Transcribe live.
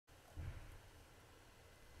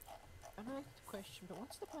And I have a question, but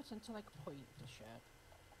what's the button to like point the ship?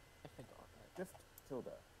 I forgot it. Just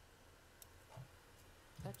tilde.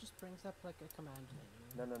 That just brings up like a command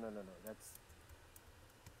menu. No. That's.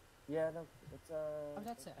 Yeah, no. It's Oh,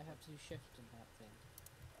 that's it. I have to do shift in that thing.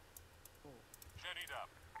 Cool.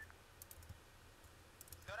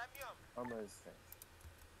 Armor is strange.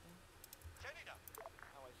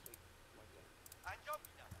 How I sleep.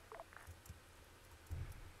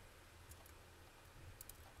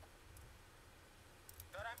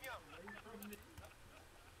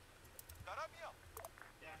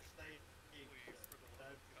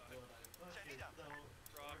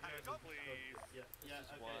 Please. This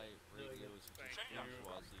is why radios are just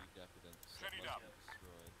bourgeoisie decadence that must be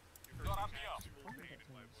destroyed.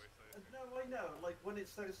 No, I know. Like when it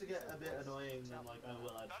starts to get a bit annoying, then like I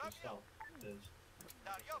will actually stop because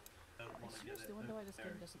I don't I want to get seriously it. wonder why this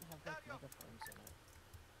game doesn't have like megaphones in it.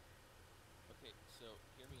 Okay, so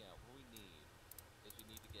hear me out. What we need is we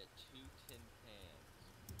need to get 2 tin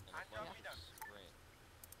cans and a bunch of string.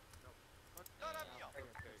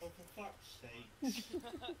 Oh, for fuck's sake!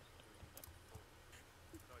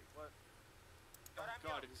 What? Oh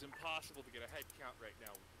God, it is impossible to get a head count right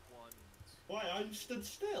now. 1, 2, Why? I'm stood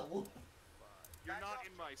still. 5. You're not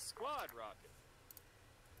in my squad, Rocket.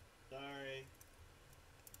 Sorry.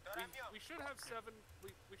 We should have 7.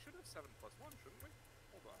 We should have 7 plus 1, shouldn't we?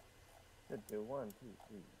 Hold on. Should do 1, 2,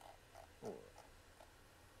 3, 4.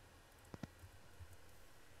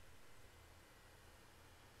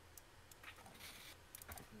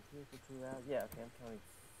 Here for 2 rounds. Yeah, okay, I'm counting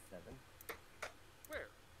 7.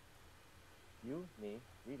 Where? You, me,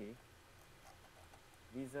 Didi,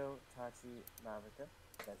 Vizo, Tachi, Mavrika.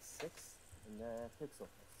 That's 6, and Pixel.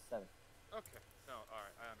 That's 7. Okay. No,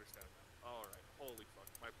 alright, I understand now. Alright, holy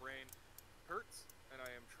fuck. My brain hurts, and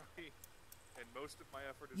I am trying, and most of my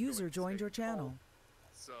effort is User going to joined your stay channel. calm.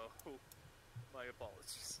 So, my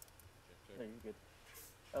apologies. No, you're good.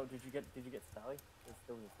 Oh, did you get Sally?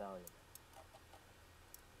 There was a Sally.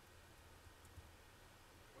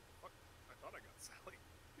 What the fuck? I thought I got Sally.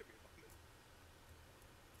 Give me a moment.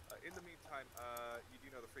 In the meantime, you do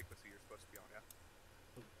know the frequency you're supposed to be on, yeah?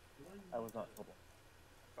 I was not told.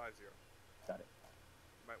 50. Got it.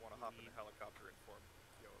 You might want to hop in the helicopter and inform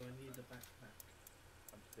Yo. I need a backpack.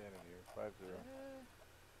 I'm standing here. 50.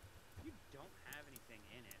 You don't have anything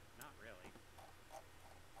in it. Not really.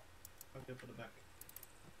 I'll go for the back.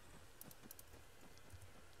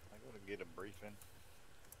 I'm going to get a briefing.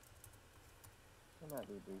 I'm not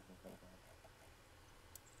debriefing sometimes.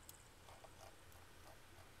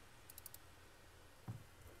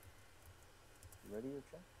 You ready or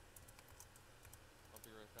check? I'll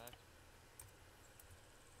be right back.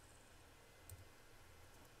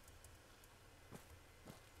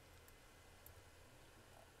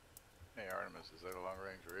 Hey Artemis, is that a long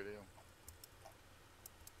range radio?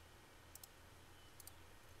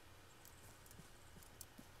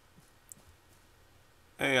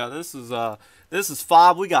 Hey, this is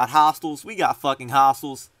Fob. We got hostiles. We got fucking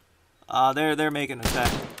hostiles. They're making an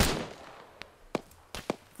attack.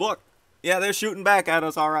 Look, yeah, they're shooting back at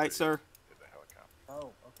us. All right, sir. Get the helicopter.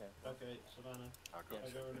 Oh, okay. Okay, Savannah. I'll go.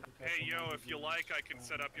 Hey, yo, if you like, I can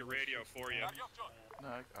set up your radio for you.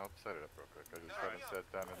 No, I'll set it up real quick. I just haven't sat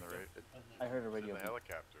down in the radio. I heard a radio. In the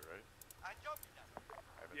helicopter, right?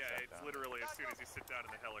 Yeah, it's literally as soon as you sit down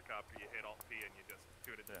in the helicopter, you hit Alt-P and you just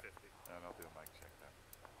tune it to 50. And I'll do a mic check then.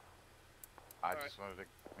 I just wanted to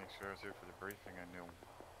make sure I was here for the briefing. I knew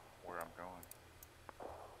where I'm going.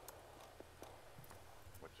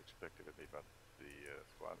 What's expected of me about the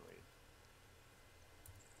squad lead?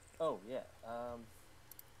 Oh, yeah.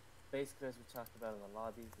 Basically, as we talked about in the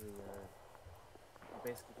lobby, you're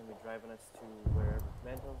basically going to be driving us to wherever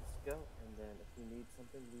command tells us to go, and then if we need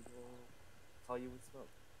something, we will call you with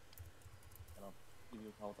smoke. And I'll give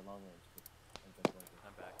you a call with the long range.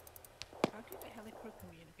 I'm back. How do the helicrew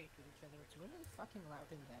communicate with each other? It's really fucking loud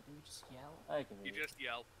in there. Do we just yell? I can You hear you. just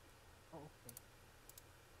yell. Oh, okay.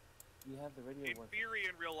 You have the radio In working. theory,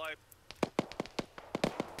 in real life,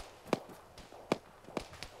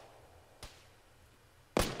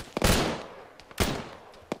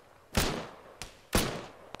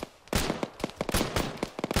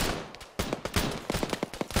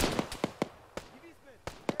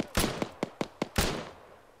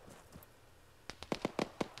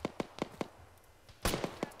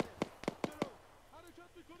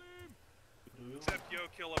 except Yo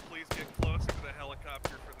Killa, please get closer to the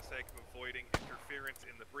helicopter for the sake of avoiding interference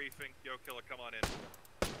in the briefing. Yo Killa, come on in.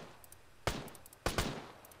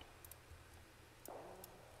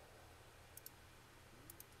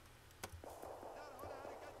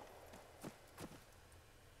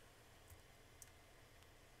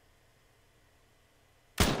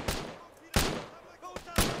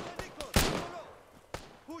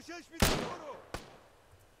 We're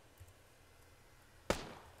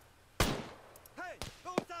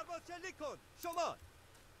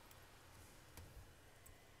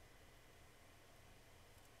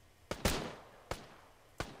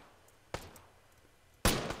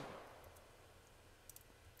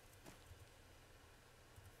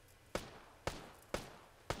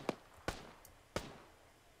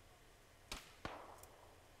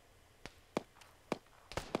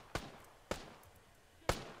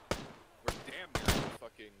damn near the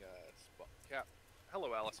fucking spot. Cap.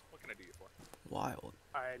 Hello, Alice. What can I do you for? Wild.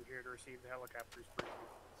 I am here to receive the helicopter's briefing.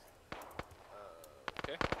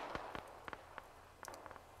 Okay.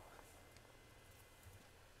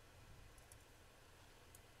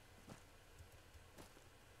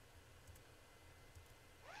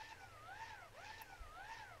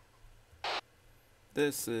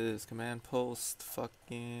 This is command post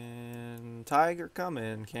fucking Tiger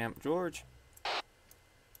coming, Camp George.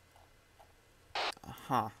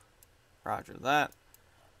 Uh-huh. Roger that.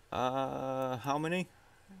 How many?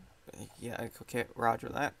 Yeah, okay, roger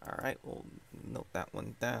that. Alright, we'll note that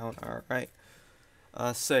one down. Alright.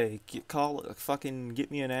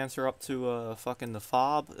 Get me an answer up to, fucking the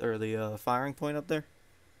fob, or the, firing point up there?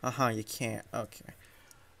 Uh-huh, you can't. Okay.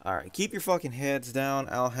 Alright, keep your fucking heads down.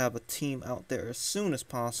 I'll have a team out there as soon as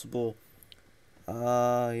possible.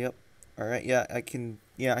 Yep. Alright, yeah, I can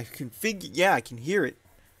hear it.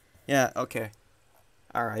 Yeah, okay.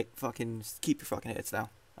 Alright, fucking, just keep your fucking heads down.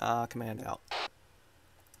 Command out.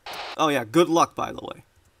 Oh yeah, good luck, by the way.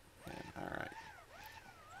 Alright.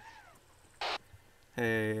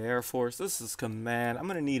 Hey, Air Force, this is command. I'm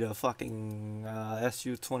gonna need a fucking,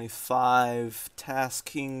 SU-25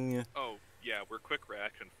 tasking. Oh, yeah, we're quick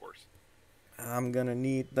reaction force. I'm gonna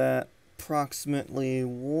need that approximately,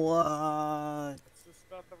 what? What's this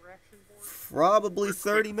about the reaction board? Probably We're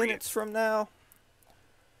 30 quick minutes from now.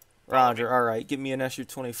 Roger, alright, give me an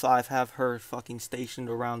SU-25, have her fucking stationed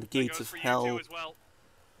around the gates of hell. Well.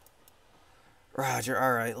 Roger,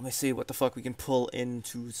 alright, let me see what the fuck we can pull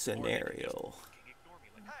into scenario.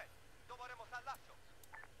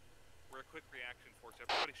 We're a quick reaction force.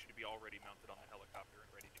 Everybody should be already mounted on the helicopter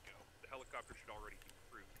and ready to go. The helicopter should already be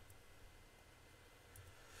crewed.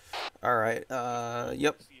 Alright,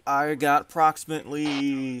 yep, I got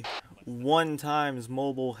approximately 1 times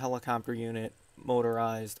mobile helicopter unit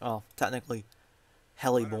motorized, oh, technically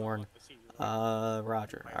heliborne.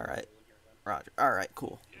 Roger, alright. Roger, alright,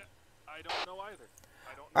 cool. Yeah, I don't know either.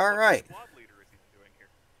 I don't know Alright. what the squad leader is even doing here.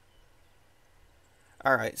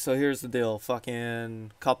 Alright, so here's the deal.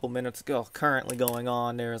 Fucking couple minutes ago, currently going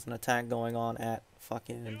on, there's an attack going on at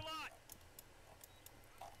fucking...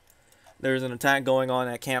 There's an attack going on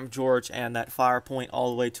at Camp George and that fire point all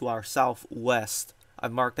the way to our southwest.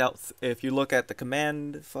 I've marked out, if you look at the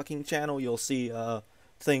command fucking channel, you'll see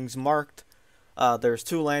things marked. There's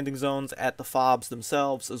 2 landing zones at the fobs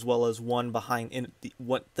themselves, as well as one behind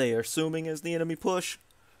what they are assuming is the enemy push.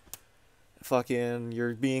 Fucking,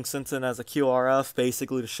 you're being sent in as a QRF,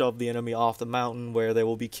 basically to shove the enemy off the mountain where they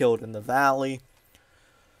will be killed in the valley.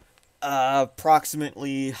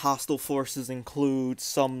 Approximately, hostile forces include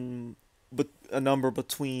a number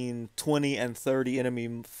between 20 and 30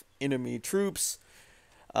 enemy troops.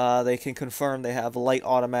 They can confirm they have light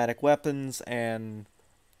automatic weapons and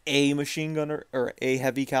a machine gun or a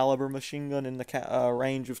heavy caliber machine gun in the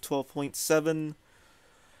range of 12.7.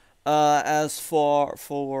 As for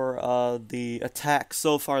the attack,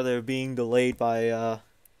 so far they're being delayed by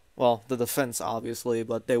well, the defense obviously,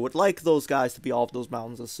 but they would like those guys to be off those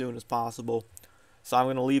mountains as soon as possible. So I'm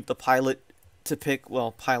gonna leave the pilot to pick,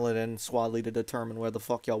 well, pilot and squad lead to determine where the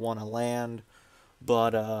fuck y'all want to land.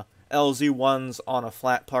 But LZ1's on a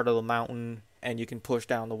flat part of the mountain, and you can push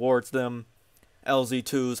down towards them.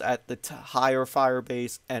 LZ2's at the higher fire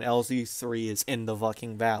base, and LZ3 is in the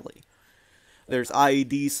fucking valley. There's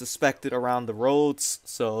IEDs suspected around the roads,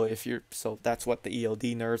 so that's what the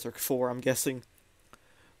EOD nerds are for, I'm guessing.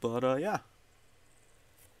 But yeah.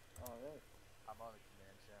 Alright. I'm on the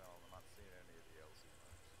command channel and I'm not seeing any of the LC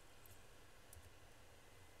ones.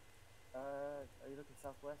 Are you looking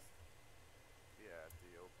southwest? Yeah, at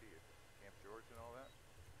the OP, at Camp George and all that.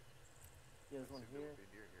 Yeah, there's one Seems to here. be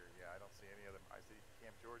near here. Yeah, I don't see any of them. I see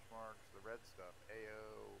Camp George marks, the red stuff,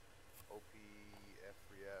 AO, OP,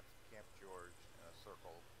 F3F, Camp George, and a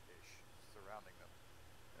circle-ish surrounding them.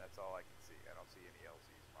 And that's all I can see. I don't see any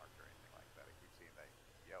LCs marked or anything like that. I keep seeing that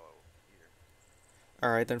yellow here.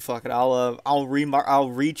 All right, then fuck it. I'll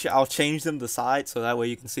change them to side so that way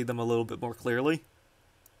you can see them a little bit more clearly.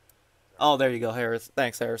 Oh, there you go, Harris.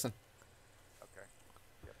 Thanks, Harrison. Okay.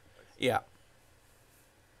 Yep. I see Yeah.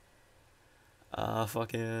 that.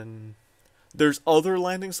 Fucking. There's other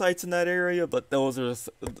landing sites in that area, but those are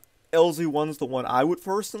LZ1's the one I would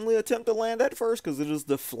personally attempt to land at first because it is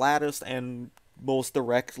the flattest and most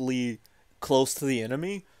directly close to the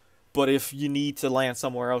enemy. But if you need to land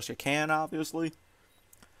somewhere else, you can, obviously.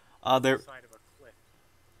 There. Side of a cliff.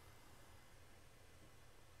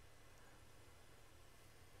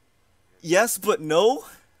 Yes, but no.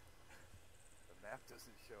 The map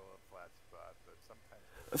doesn't show a flat spot, but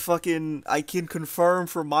sometimes. Fucking, I can confirm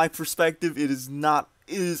from my perspective, it is not.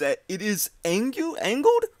 It is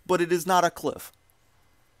angled, but it is not a cliff.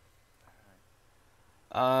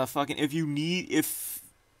 Fucking, if you need,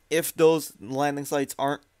 if those landing sites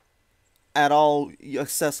aren't at all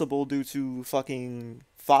accessible due to fucking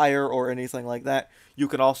fire or anything like that, you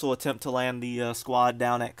can also attempt to land the squad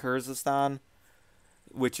down at Kyrgyzstan,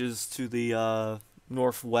 which is to the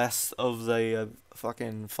northwest of the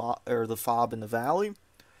fucking the fob in the valley.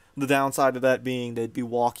 The downside of that being they'd be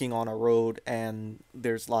walking on a road and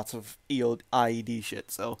there's lots of IED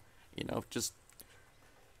shit. So, you know, just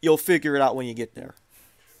you'll figure it out when you get there.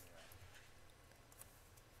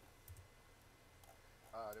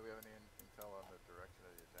 Do we have any intel on the direction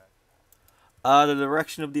of the attack? The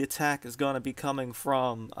direction of the attack is going to be coming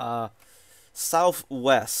from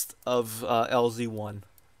southwest of LZ1.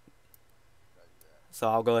 So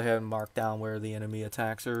I'll go ahead and mark down where the enemy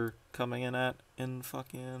attacks are coming in at in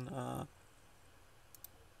fucking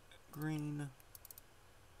green.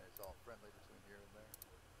 It's all friendly between here and there.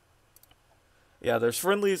 Yeah, there's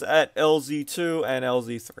friendlies at LZ2 and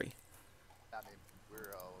LZ3. I mean,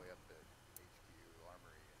 we're all the way up to HQ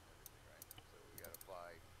Armory and everything, right? So we gotta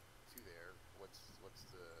fly to there. What's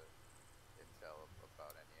the intel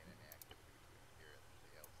about any activity between here and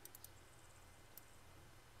the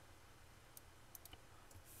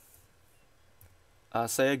LZs?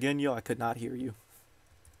 Say again, yo, I could not hear you.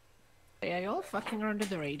 Hey, are you all fucking under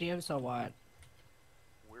the radios or what?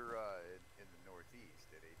 We're in the northeast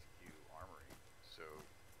at HQ Armory. So,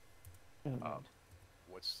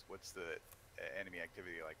 what's the enemy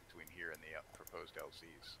activity like between here and the proposed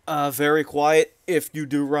LCs? Very quiet. If you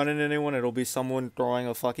do run into anyone, it'll be someone throwing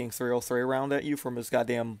a fucking 303 round at you from his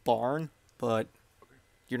goddamn barn. But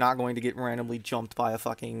you're not going to get randomly jumped by a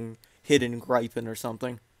fucking hidden griping or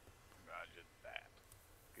something. Roger that.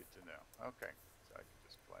 Good to know. Okay. So I can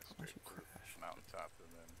just fly straight to the mountaintop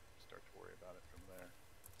and then start to worry about it from there.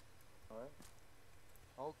 Alright.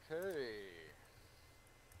 Okay.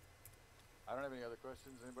 I don't have any other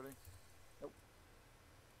questions. Anybody? Nope.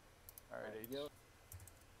 Alright, Alright, H. go.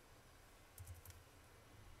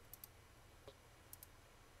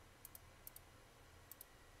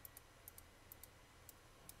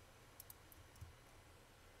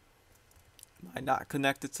 Am I not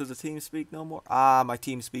connected to the TeamSpeak no more? Ah, my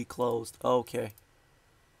TeamSpeak closed. Okay.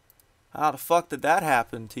 How the fuck did that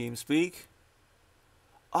happen, TeamSpeak?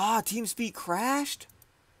 Ah, TeamSpeak crashed?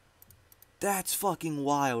 That's fucking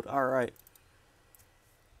wild. Alright.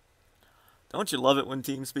 Don't you love it when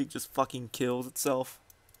TeamSpeak just fucking kills itself?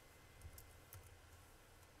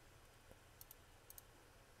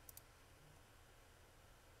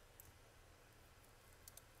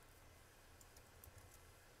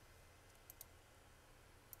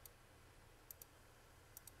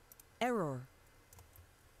 Error.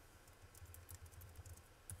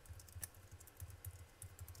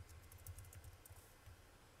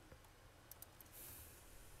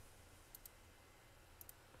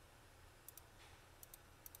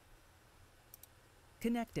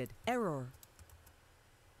 Connected. Error.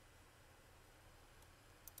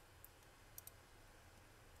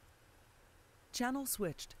 Channel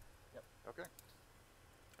switched. Yep. Okay.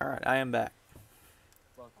 Alright, I am back.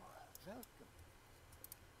 Welcome. Welcome.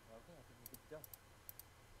 Okay, I think we're good to go.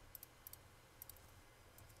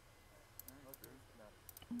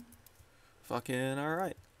 Okay. Fucking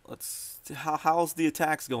alright. Let's... How's the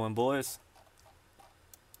attacks going, boys?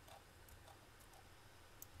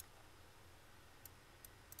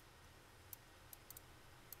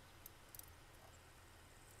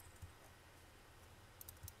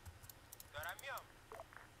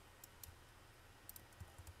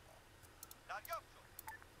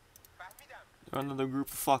 Another group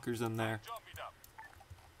of fuckers in there.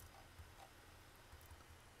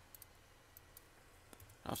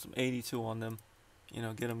 Have some 82 on them. You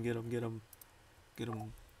know, get them.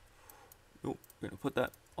 Nope, we're gonna put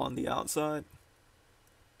that on the outside.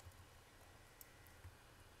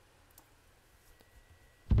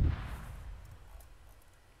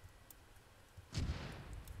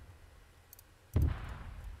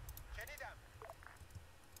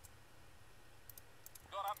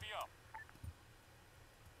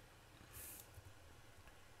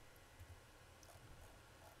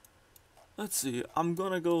 Let's see. I'm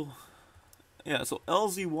gonna go. Yeah. So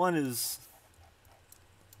LZ1 is.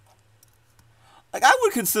 Like, I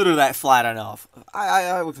would consider that flat enough.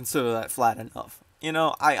 I would consider that flat enough. You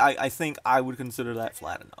know, I think I would consider that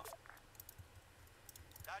flat enough.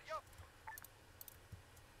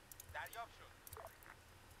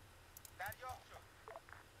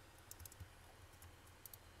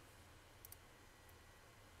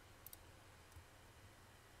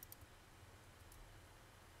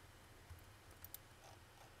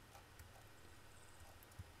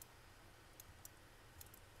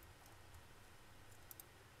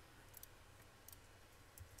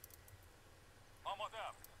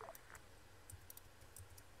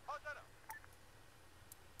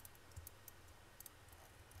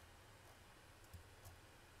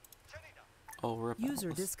 Oh, rip.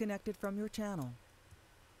 User disconnected from your channel.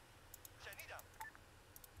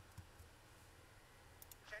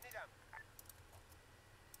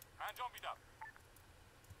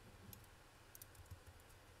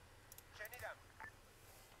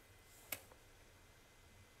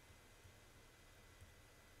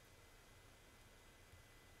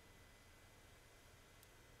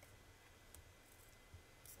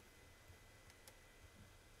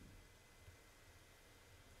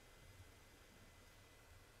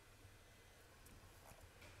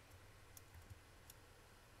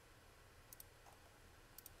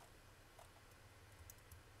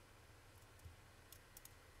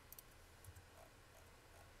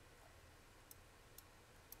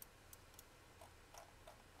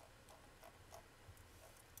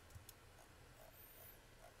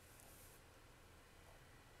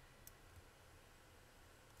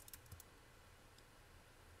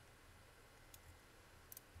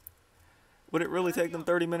 Would it really take them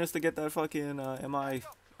 30 minutes to get that fucking MI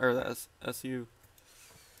or that SU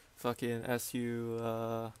fucking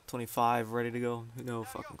SU 25 ready to go? No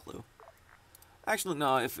fucking clue. Actually,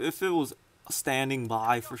 no. If it was standing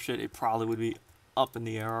by for shit, it probably would be up in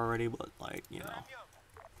the air already. But like, you know.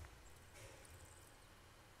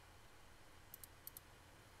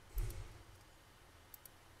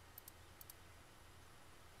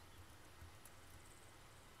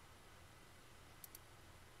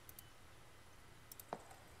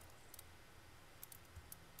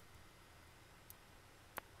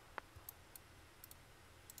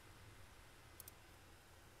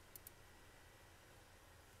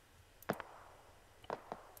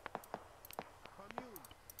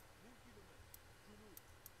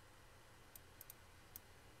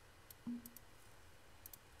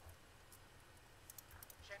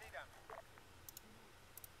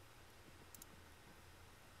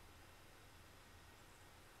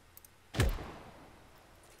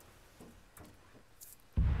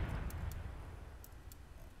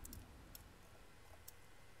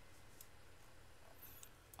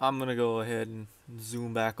 I'm gonna go ahead and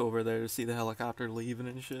zoom back over there to see the helicopter leaving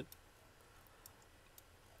and shit.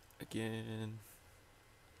 Again.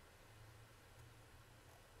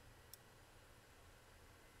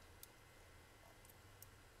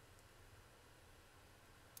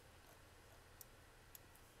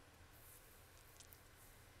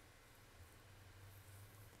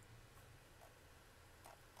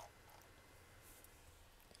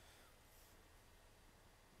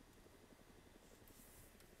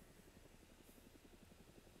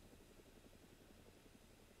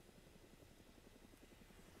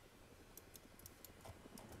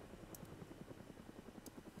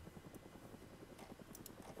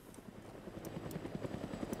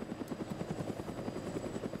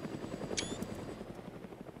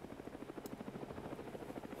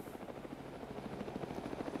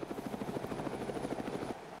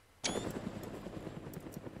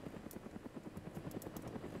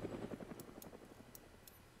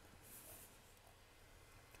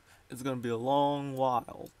 It's gonna be a long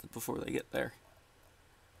while before they get there.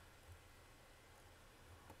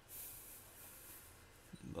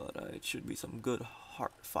 But it should be some good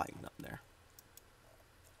hard fighting up there.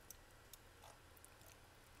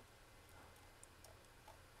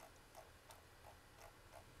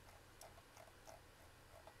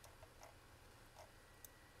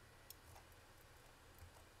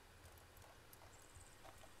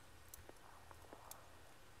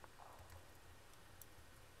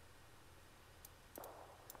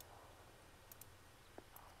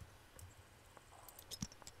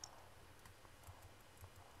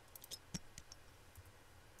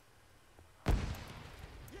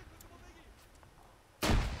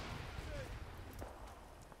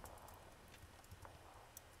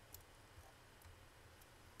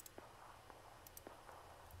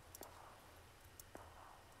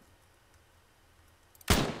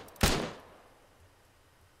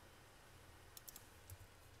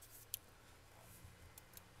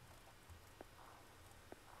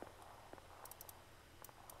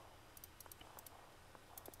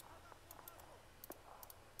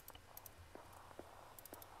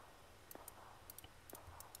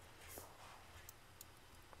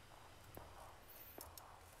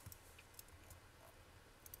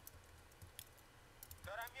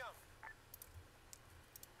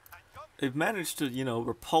 They've managed to, you know,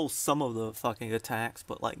 repulse some of the fucking attacks,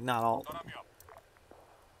 but like not all of them.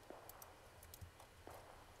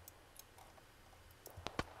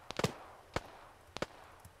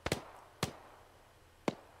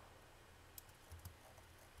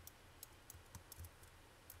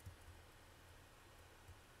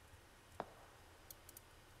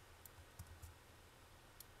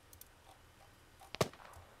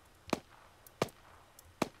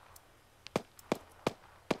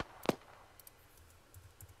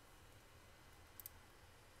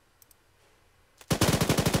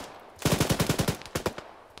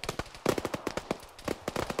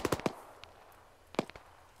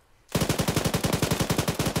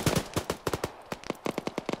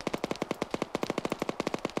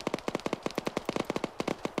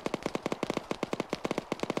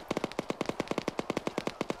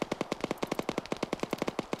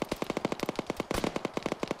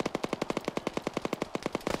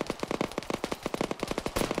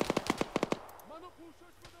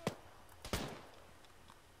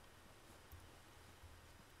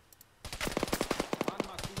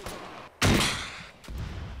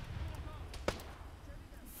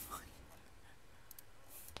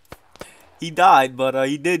 He died, but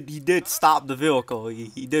he did stop the vehicle.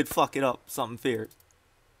 He did fuck it up something fierce.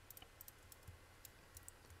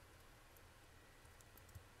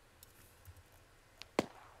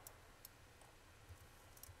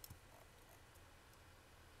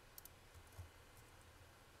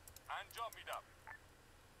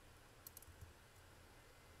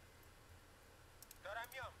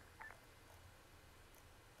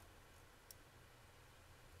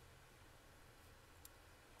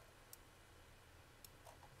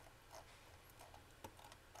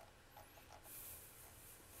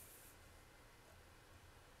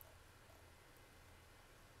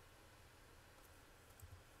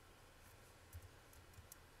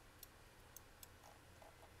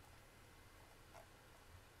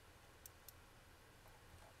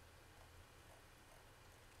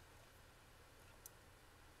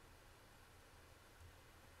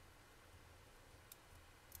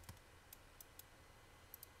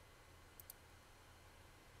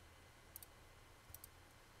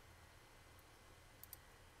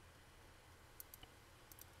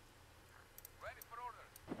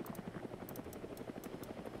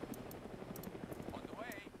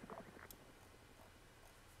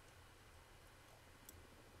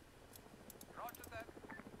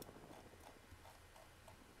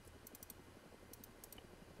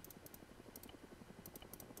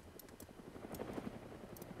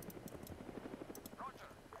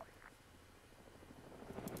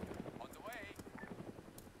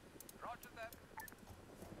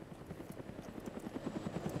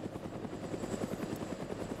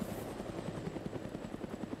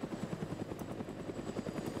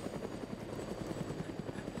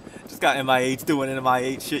 Just got MIH doing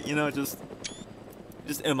MIH shit, you know, just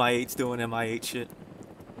MIH doing MIH shit.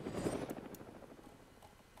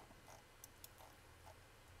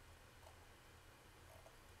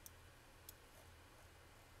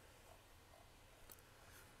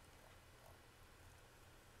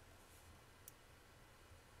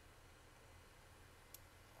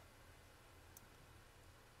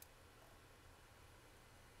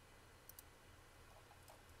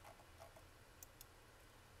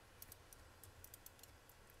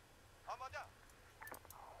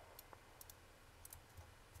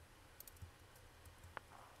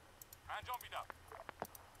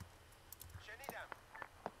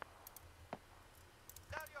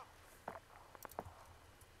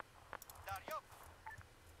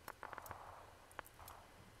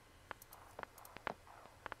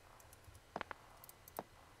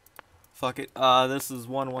 Fuck it. This is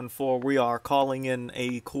 114. We are calling in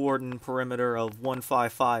a coordinate perimeter of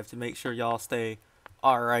 155 to make sure y'all stay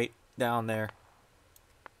alright down there.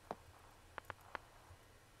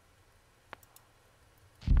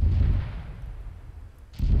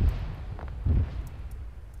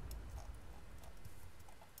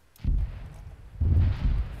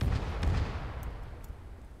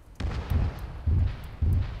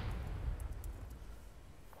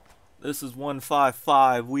 This is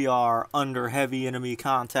 155. We are under heavy enemy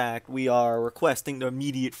contact. We are requesting the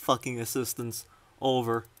immediate fucking assistance.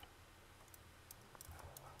 Over.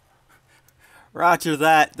 Roger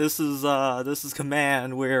that. This is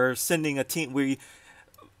command. We're sending a team.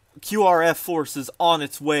 QRF force is on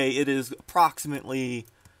its way. It is approximately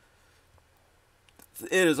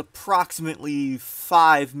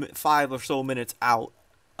five or so minutes out.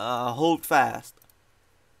 Hold fast.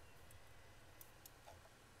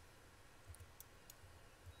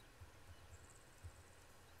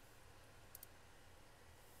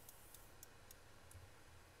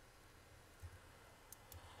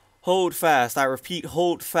 Hold fast. I repeat,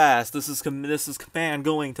 hold fast. This is command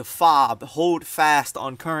going to FOB. Hold fast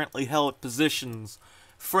on currently held positions.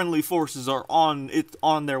 Friendly forces are on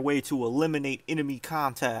their way to eliminate enemy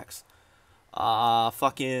contacts.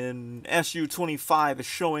 Fucking SU-25 is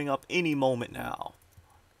showing up any moment now.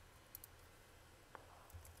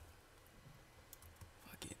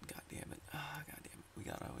 Fucking goddamn it. Goddamn it.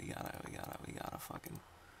 We gotta fucking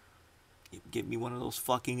give me one of those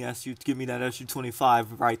fucking give me that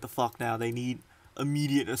SU-25 right the fuck now. They need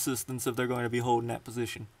immediate assistance if they're going to be holding that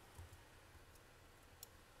position.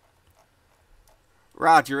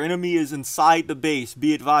 Roger, enemy is inside the base.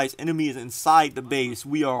 Be advised, enemy is inside the base.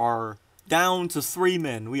 We are down to 3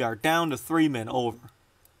 men. We are down to 3 men. Over.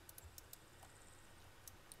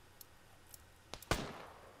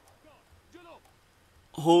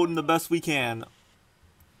 Holding the best we can.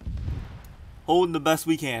 Holding the best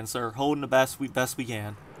we can, sir. Holding the best we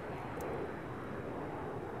can.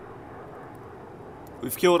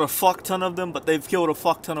 We've killed a fuck ton of them, but they've killed a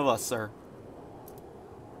fuck ton of us, sir.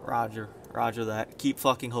 Roger. Roger that. Keep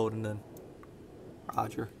fucking holding then.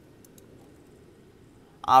 Roger.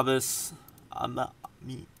 Abbas,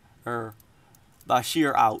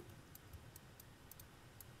 Bashir out.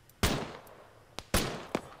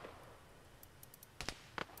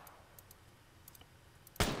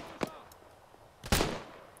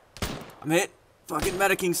 I'm hit. Fucking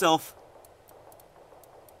medicing self.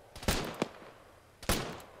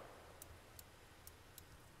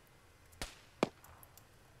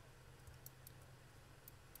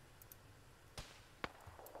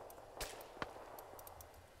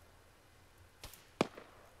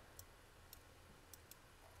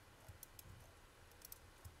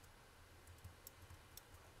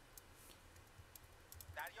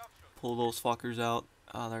 Pull those fuckers out.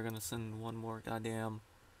 They're gonna send one more goddamn.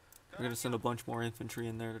 They're gonna send a bunch more infantry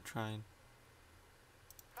in there to try and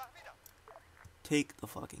take the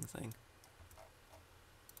fucking thing.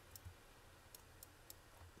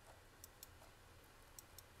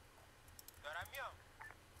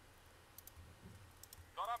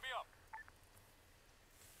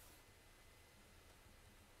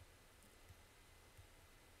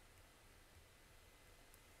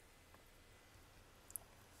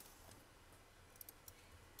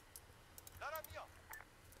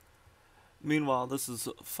 Meanwhile, this is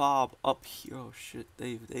FOB up here. Oh shit,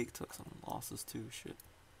 they took some losses too. Shit.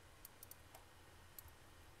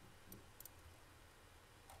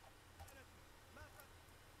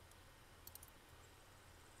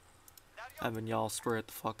 Having y'all spread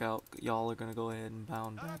the fuck out. Y'all are gonna go ahead and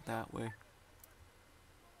bound back that way.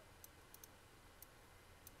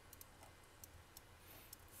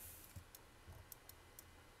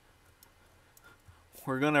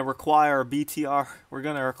 We're gonna require BTR. We're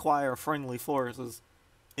gonna require friendly forces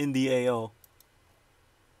in the AO.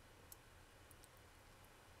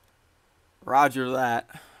 Roger that.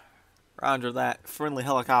 Roger that. Friendly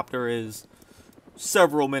helicopter is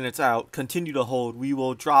several minutes out. Continue to hold. We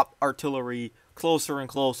will drop artillery closer and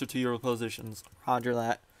closer to your positions. Roger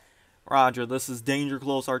that. Roger, this is danger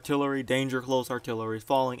close artillery. Danger close artillery.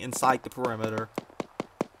 Falling inside the perimeter.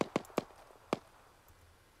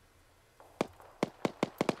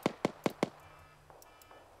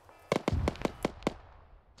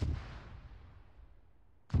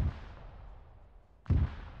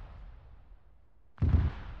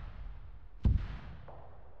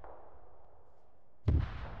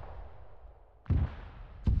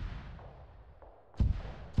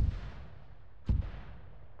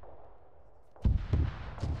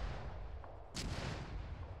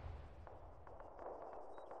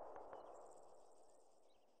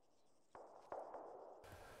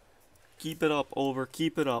 Keep it up, over.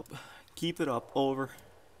 Keep it up. Keep it up, over.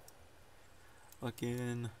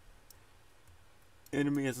 Fucking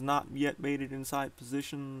enemy has not yet made it inside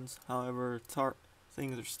positions. However,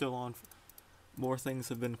 things are still on. More things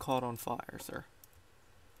have been caught on fire, sir.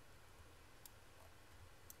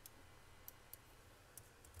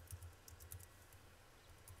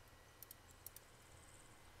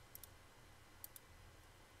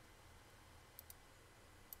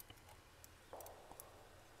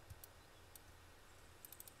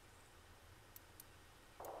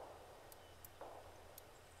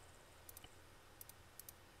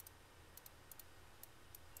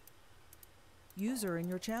 User in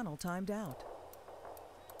your channel timed out.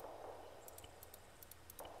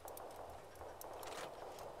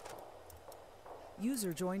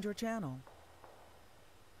 User joined your channel.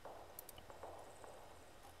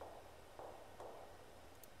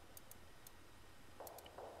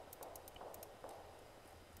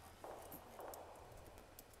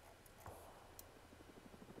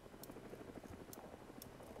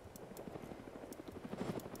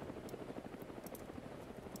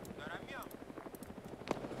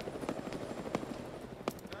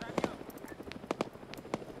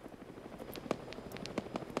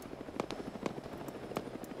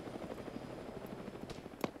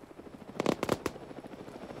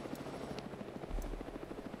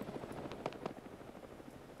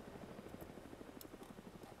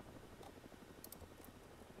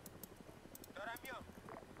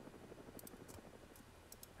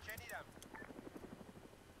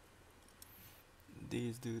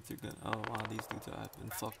 These dudes are gonna. Oh wow, these dudes have been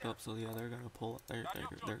fucked up. So yeah, they're gonna pull. They're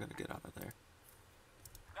gonna get out of there.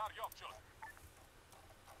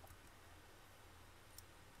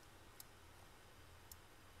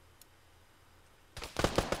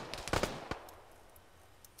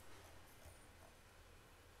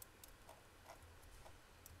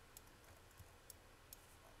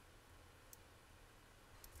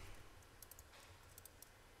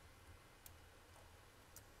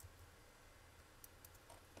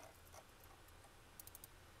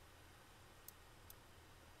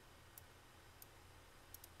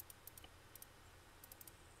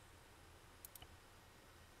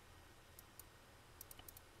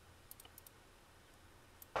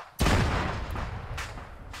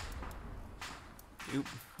 Oop.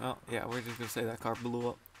 Oh yeah, we're just gonna say that car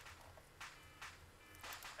blew up.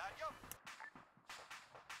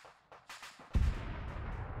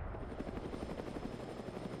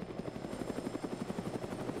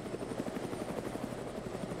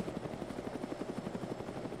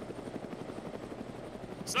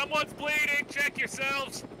 Someone's bleeding! Check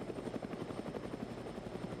yourselves!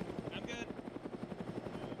 I'm good.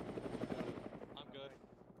 I'm good.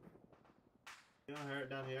 You don't hurt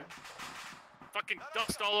down here? Fucking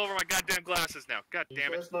dust all over my goddamn glasses now. God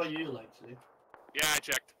damn it. That's not you, Lexi. Yeah, I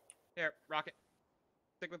checked. Here, Rocket.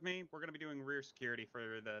 Stick with me. We're gonna be doing rear security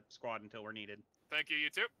for the squad until we're needed. Thank you, you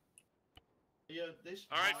two. Yeah, this.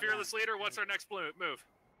 Alright, fearless leader, what's our next move?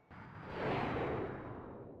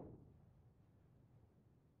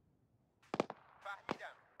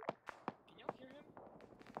 Can y'all hear him?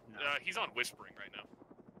 No. He's on whispering right now.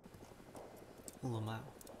 Lamau.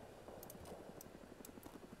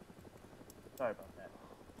 Sorry about that.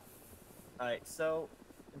 Alright, so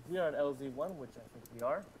if we are at LZ1, which I think we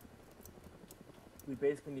are, we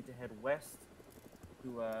basically need to head west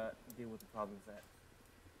to deal with the problems at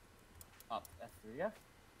up F3F.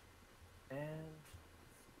 And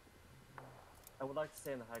I would like to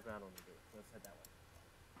stay on the high ground when we do it, so let's head that way.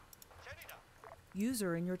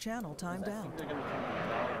 User in your channel timed I out. think they're going to come from the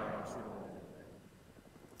valley and I'm shooting them in there.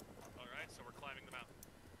 Alright, so we're climbing the mountain.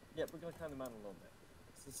 Yep, we're going to climb the mountain a little bit.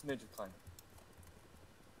 It's a smidge of climbing.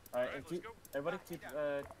 Alright, and let's go. everybody keep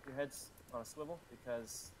your heads on a swivel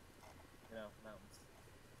because, you know, mountains.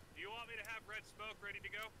 Do you want me to have red smoke ready to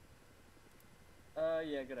go?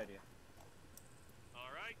 Yeah, good idea.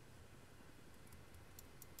 Alright.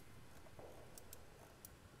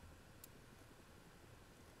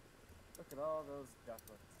 Look at all those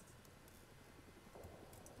ducklings.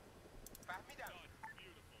 Done.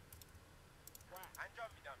 Beautiful.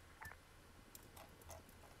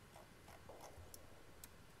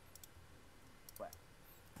 What?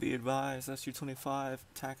 Be advised, SU-25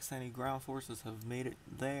 Pakistani ground forces have made it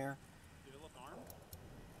there. Do they look armed?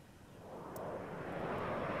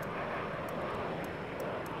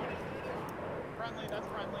 Friendly, that's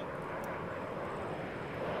friendly.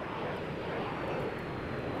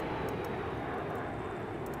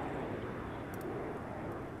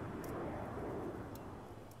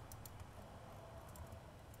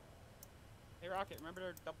 Hey Rocket, remember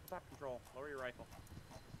to double tap control. Lower your rifle.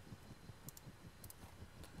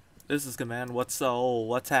 This is command. What's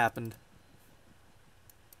happened?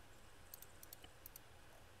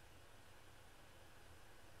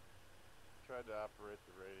 Tried to operate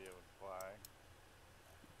the radio and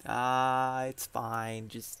fly. It's fine.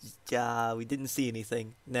 Just we didn't see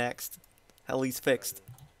anything. Next. Heli's fixed.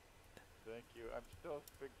 Thank you. I'm still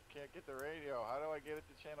can't get the radio. How do I get it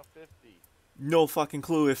to channel 50? No fucking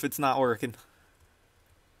clue if it's not working.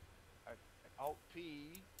 I Alt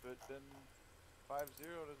P, but then 50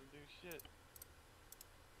 doesn't do shit.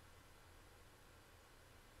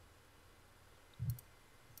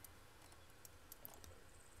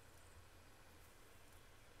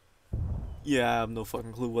 Yeah, I have no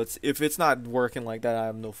fucking clue if it's not working like that. I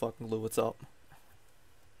have no fucking clue what's up.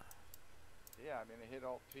 Yeah, I mean, I hit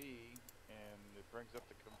Alt P and it brings up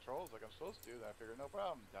the controls like I'm supposed to. Then I figured no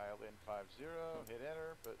problem. Dial in 50, hit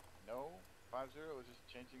enter, but no, 50 was just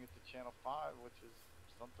changing it to channel 5, which is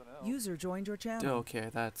something else. User joined your channel. Okay,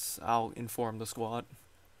 I'll inform the squad.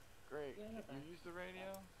 Great. Can you use the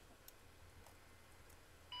radio?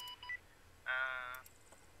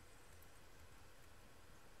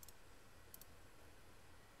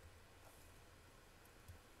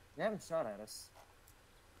 They haven't shot at us.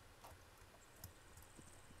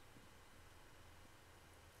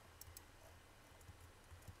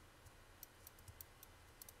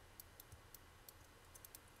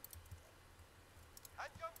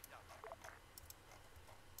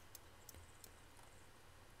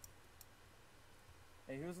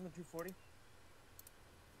 Hey, who's in the 240?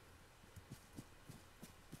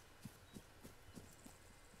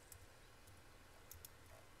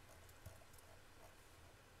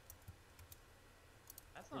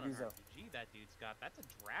 an Ezo. RPG that dude's got. That's a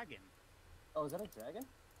dragon. Oh, is that a dragon?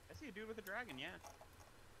 I see a dude with a dragon, yeah.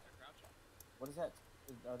 They're crouching. What is that?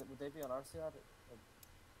 Would they be on our side?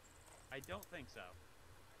 I don't think so.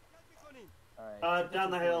 Alright.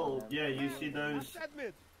 Down the hill. Yeah, you see those.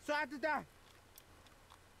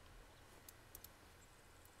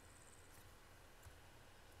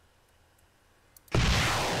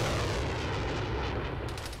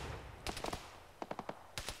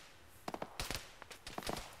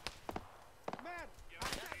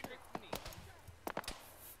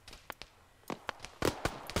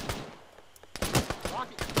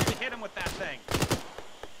 Rocket, you need to hit him with that thing.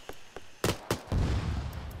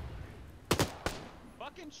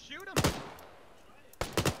 Fucking shoot him.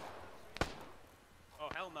 Oh,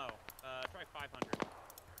 hell no. Try 500.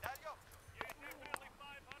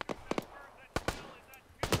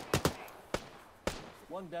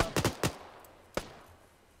 One down.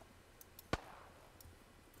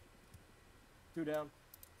 Two down.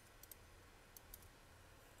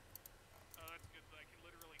 Oh, that's good. I can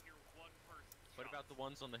literally hear one person. What about the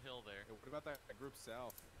ones on the hill there? What about that group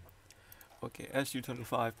south? Okay,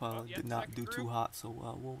 SU-25 pilot yeah, did not second do group. too hot, so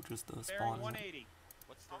we'll just Bearing spawn. 180.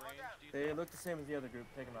 What's the range, do you They think? look the same as the other group.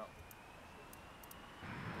 Take them out.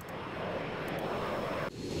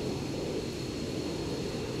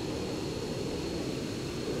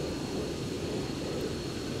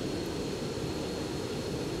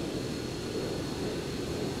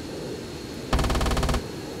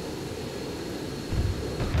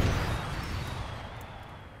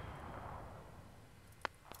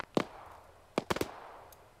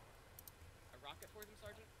 A rocket for them,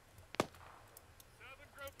 Sergeant?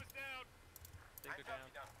 Southern group is down. Think they're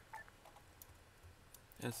down.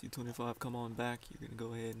 SU-25, come on back. You're gonna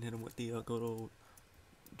go ahead and hit him with the good old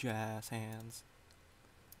jazz hands.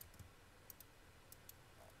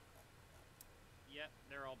 Yep,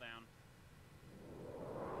 they're all down.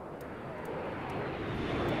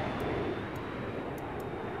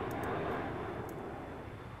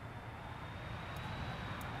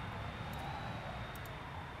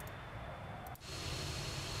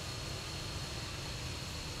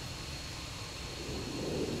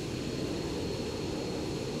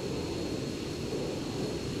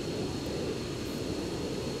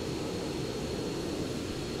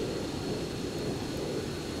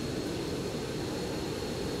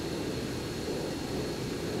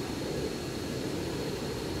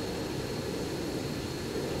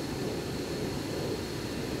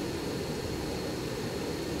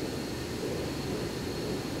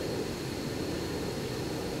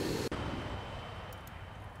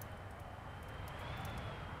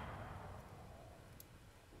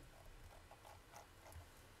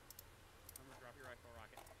 Remember, drop your rifle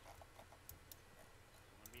rocket. You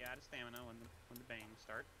want to be out of stamina when the bangs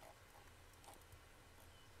start.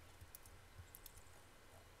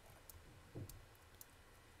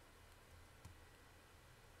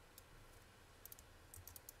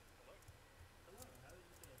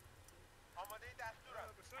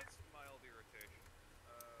 Besides some mild irritation,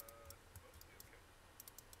 mostly okay.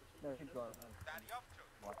 No, keep going. I'm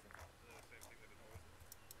watching. The same thing that annoys me.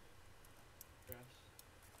 I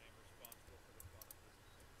am responsible for the fun of this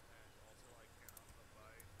game, and also I cannot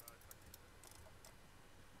abide technical.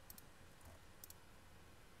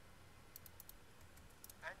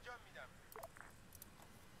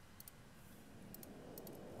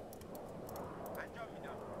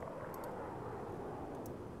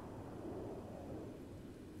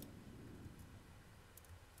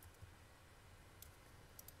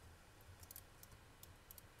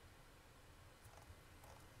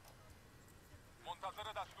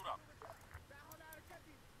 منتظر دستورم.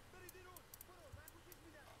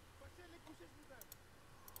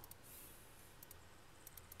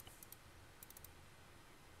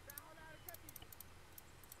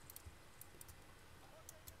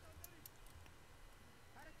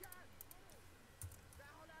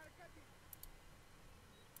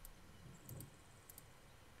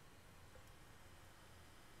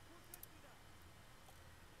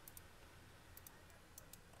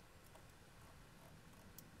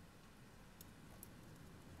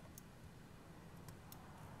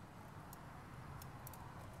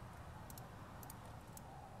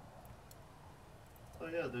 Oh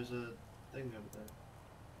yeah, there's a thing over there.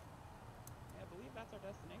 Yeah, I believe that's our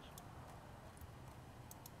destination.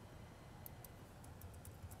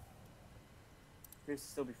 Appears to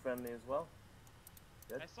still be friendly as well.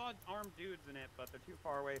 Good. I saw armed dudes in it, but they're too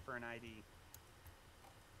far away for an ID.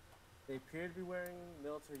 They appear to be wearing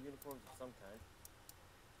military uniforms of some kind.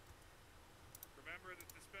 Remember that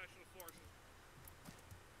the special forces.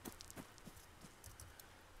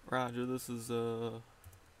 Roger, this is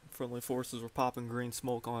Friendly forces were popping green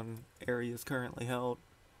smoke on areas currently held.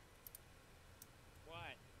 What?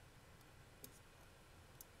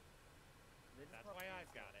 That's why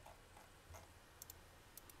I've got it.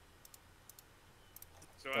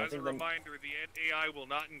 So I as a think them- reminder, the AI will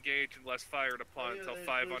not engage unless fired upon Oh, yeah, until there's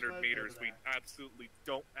 500 smoke meters. over We there. absolutely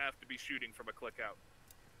don't have to be shooting from a click out.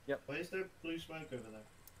 Why is there blue smoke over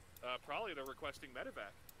there? Probably they're requesting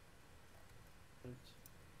medevac, And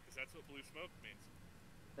because that's what blue smoke means.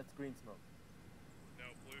 That's green smoke. No,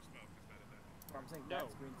 blue smoke is medevac. Or I'm saying No,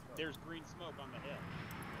 that's green smoke. there's green smoke on the hill.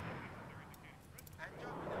 They're indicating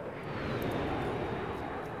friendly.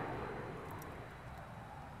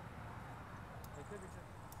 They could be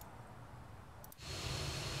checking.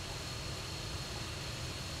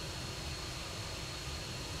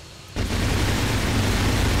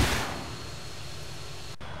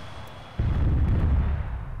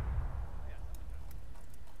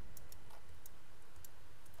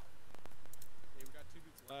 Hey, we got 2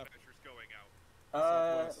 dudes left. Finishers going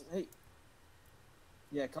out. Hey.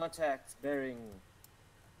 Yeah, contact bearing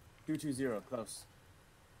 220, close.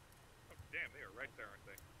 Oh, damn, they are right there, aren't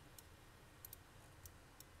they?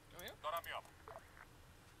 Oh yeah. Got me up.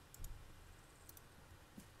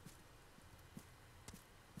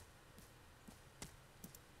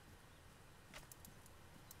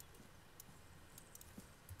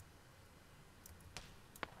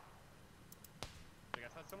 I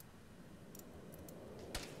guess that's some.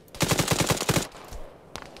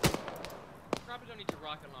 Probably don't need to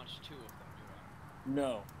rocket launch 2 of them, do I?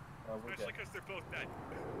 No. We're Especially good. because they're both dead.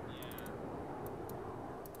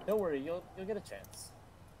 Yeah. Don't worry, you'll get a chance.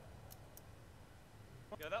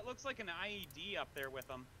 Yeah, that looks like an IED up there with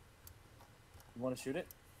them. You want to shoot it?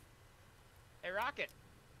 Hey, Rocket.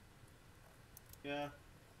 yeah,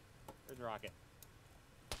 There's Rocket.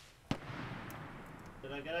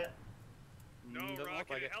 did I get it? No, Doesn't look Rocket,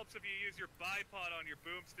 like it it. helps if you use your bipod on your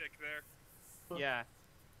boomstick there. Yeah.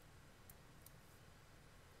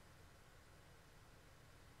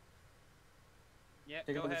 Yeah,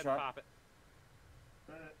 Take go another ahead, shot. pop it.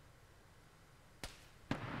 Alright.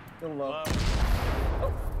 Little low.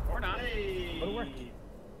 Low. Or not. Hey! What'll work? And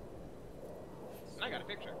I got a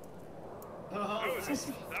picture. Oh, That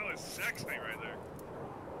was sexy right there.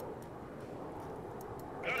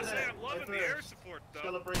 Gotta say, I'm loving the air support though.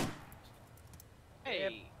 Celebrate. Hey.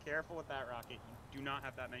 Yep, careful with that, Rocket. You do not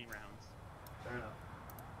have that many rounds. Fair enough.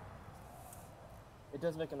 It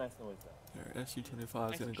does make a nice noise though. Alright,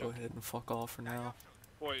 SU-25 is gonna go ahead and fuck off for now.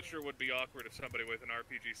 Boy, it sure would be awkward if somebody with an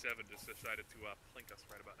RPG-7 just decided to plink us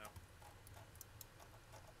right about now.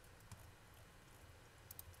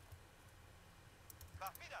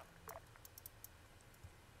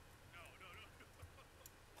 No, no, no.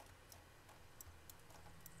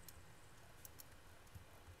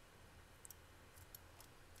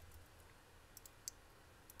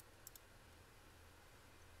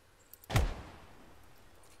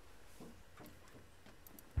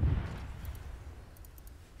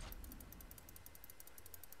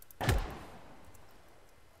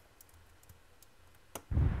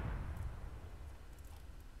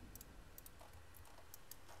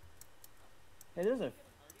 Hey, there's a. Is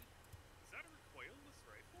that a recoilless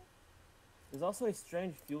rifle? There's also a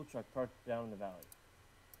strange fuel truck parked down in the valley.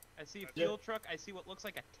 I see a fuel truck. I see what looks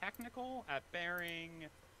like a technical at bearing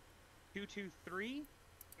 223. I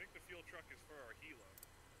think the fuel truck is for our helo.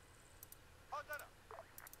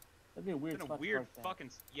 That'd be a weird It's in a spot to weird park that. fucking.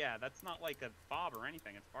 Yeah, that's not like a fob or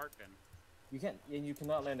anything. It's parked in. You can't. And you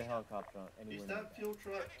cannot land a helicopter on anywhere. Is near that fuel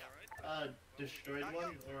truck Alright. destroyed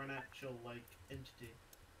one or an actual like entity?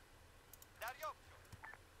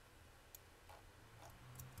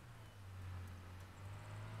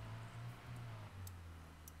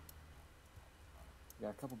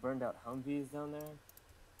 Got a couple burned out Humvees down there.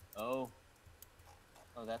 Oh.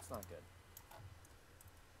 Oh, that's not good.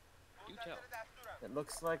 Do tell. It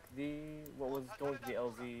looks like what was going to the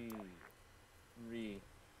LZ3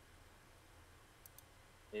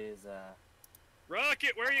 is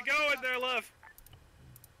Rocket, where are you going there, love?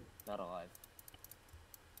 not alive.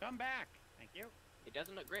 Come back. Thank you. It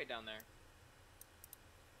doesn't look great down there.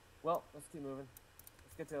 Well, let's keep moving.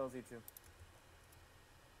 Let's get to LZ2.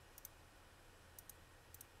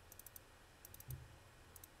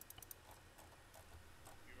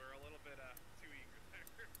 You were a little bit too eager there.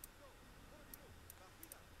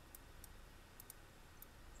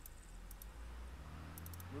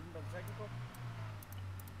 Moving by the technical.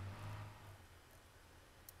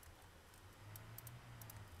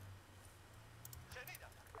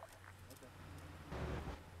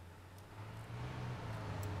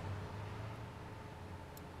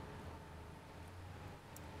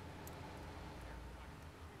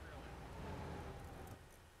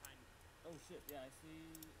 shit, yeah, I see.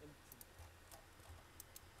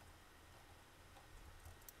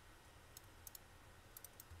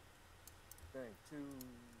 Bearing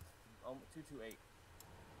 228.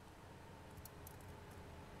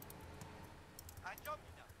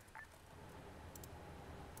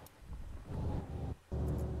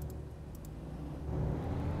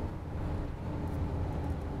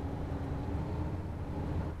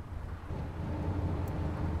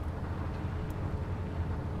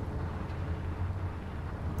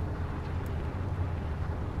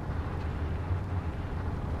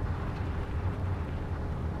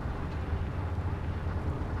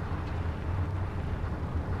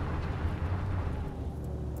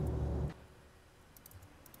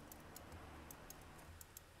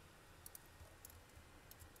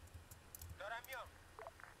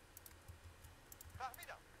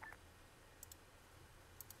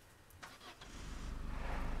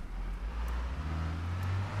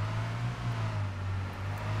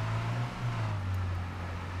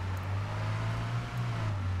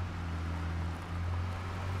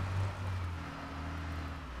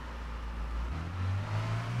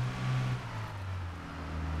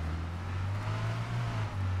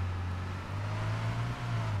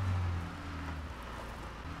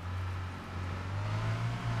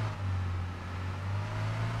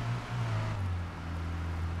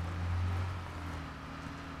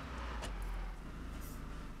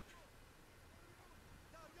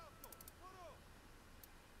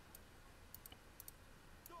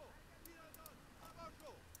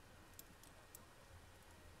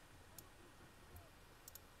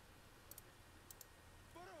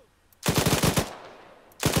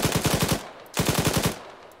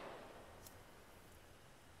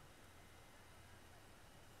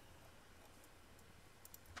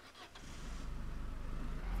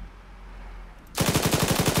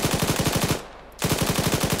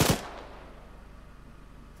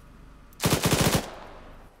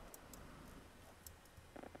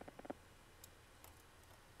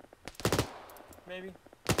 Maybe.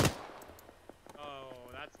 Oh,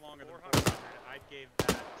 that's longer than 400. 400. I gave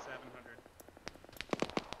that 700.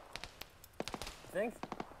 Think?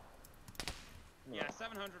 Yeah,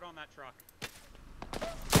 700 on that truck.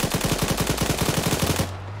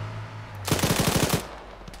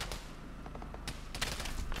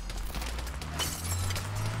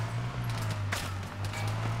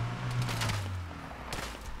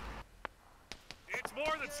 It's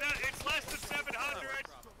more than it's less than 700.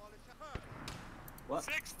 What?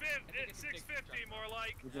 650 more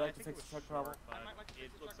like. Would you like to fix the truck problem? But it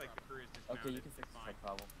looks like the crew is dismounted. Okay, you can fix It's the fine.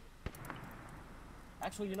 truck problem.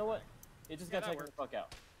 Actually, you know what? It just got that taken the fuck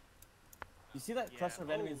out. You see that Yeah. cluster of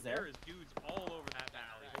enemies there? There is dudes all over that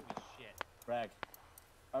valley. Holy shit. Brag.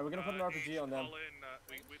 Alright, we're gonna put an RPG on them. Call in,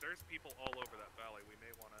 there's people all over that valley. We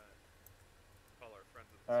may want to call our friends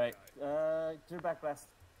in the Alright, sky. clear back blast.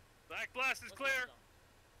 Back blast is clear.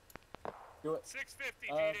 Do it. 650,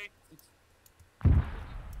 GD.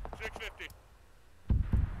 650.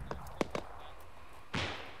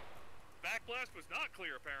 Back blast was not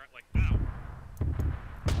clear, apparently. Ow.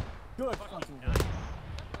 Good fucking good.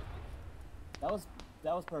 That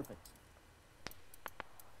was perfect.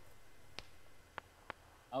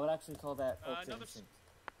 I would actually call that Another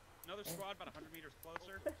squad about 100 meters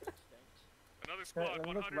closer. Another squad let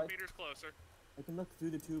me 100 look meters closer. I can look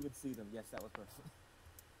through the tube and see them. Yes, that was perfect.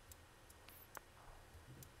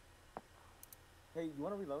 Hey, you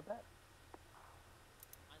want to reload that?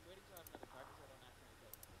 I'm waiting to have another practice so I don't accidentally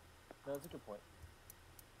kill. No, that's a good point.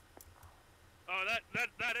 Oh,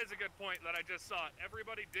 that is a good point that I just saw.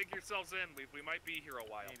 Everybody dig yourselves in. We might be here a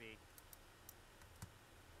while. Maybe.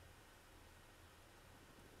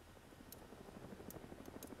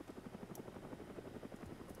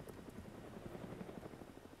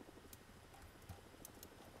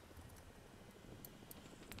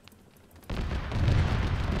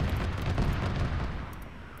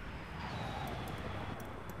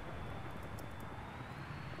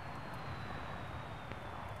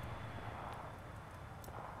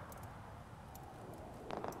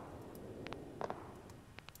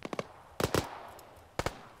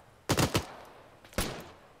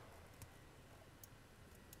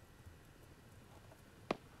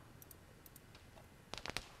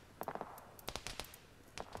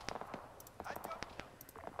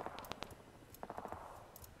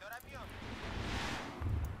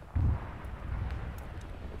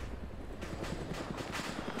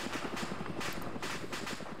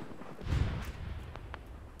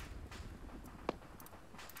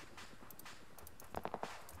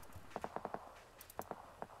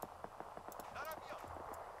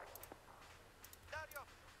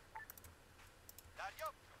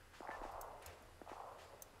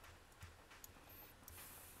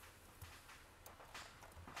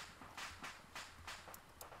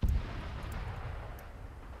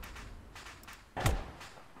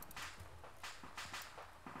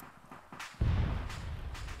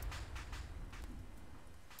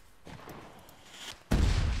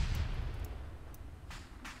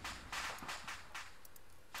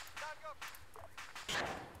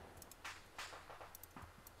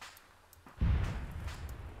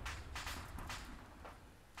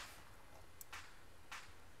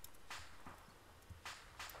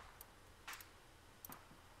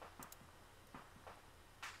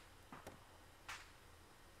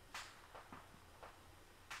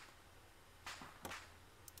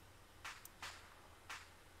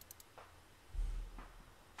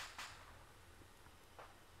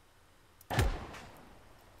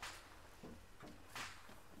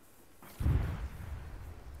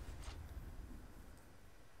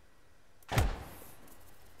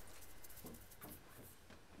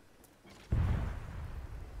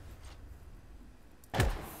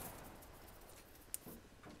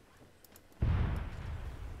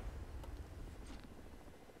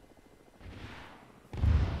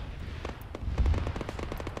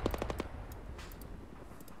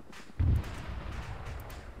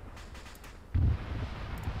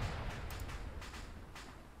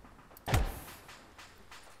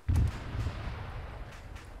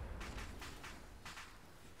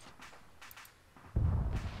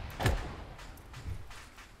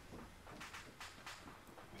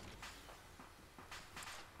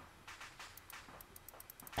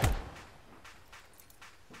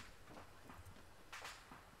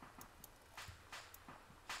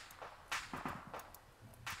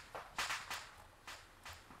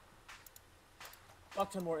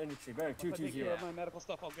 Fuck ton more infantry. Bearing Once I take care 220. of my medical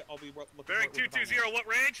stuff, I'll be looking Bearing for it with the 220, what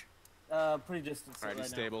range? Pretty distant. Alright, he's right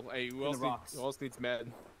stable. now. Hey, In the rocks. who else needs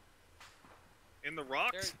med? In the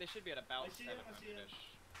rocks? They should be at about I see him, I see him. 700-ish.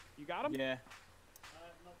 You got him? Yeah.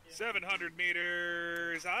 Not yet. 700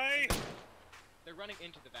 meters. They're running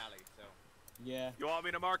into the valley, so. Yeah. You want me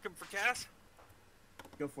to mark him for Cass?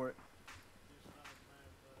 Go for it.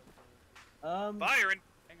 Firing.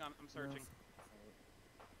 Hang on, I'm searching.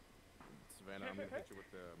 Savannah, I'm gonna hit you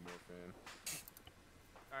with the morphine.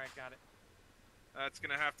 Alright, got it. That's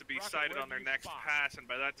gonna have to be Rocket, sighted where on do their you next spot? pass, and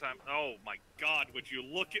by that time, oh my God, would you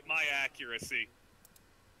look at my accuracy?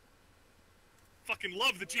 Fucking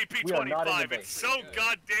love the We are not in the GP25. base. It's so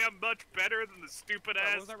goddamn much better than the stupid What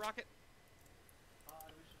ass. was that rocket?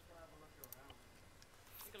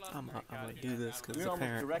 I'm gonna do this because We're almost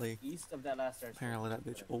direct apparently east of that last airstrip. that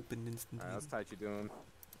bitch opened Alright, instantly. how's Taichi doing?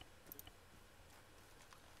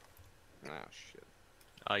 Ah, shit.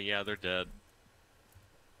 Yeah, they're dead.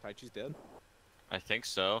 Taichi's dead? I think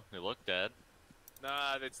so. They look dead.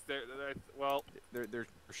 Nah, well, Their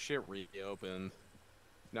shit reopened.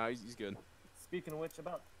 No, he's good. Speaking of which,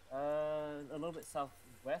 about a little bit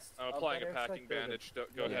southwest. applying of a that airstrike, packing there's bandage. Go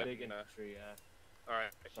really ahead. Big And, infantry, all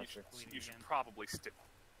right, Pressure. you should probably stick.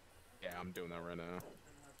 Yeah, I'm doing that right now.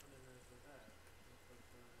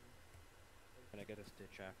 Can I get a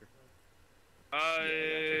stitch after?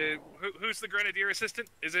 Who's the grenadier assistant?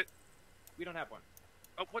 Is it? We don't have one.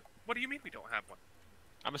 Oh, what do you mean we don't have one?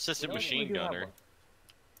 I'm assistant We machine do have gunner. one.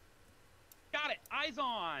 Got it! Eyes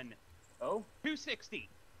on! Oh? 260.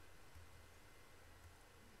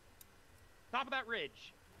 Top of that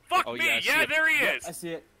ridge. Fuck Oh, me! yeah, I see Yeah, it. there he Yep, is. I see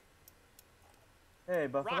it. Hey,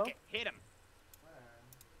 Buffalo. Rocket, hit him.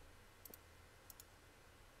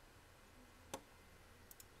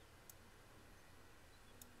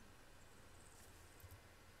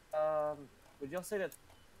 Would y'all say that's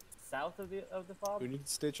south of the fob? Who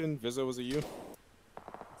needs stitching? Vizzo, was it you?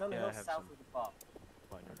 It's on the Yeah, I hill have south some. of the fob.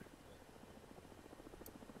 Binder.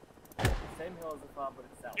 Same hill as the fob, but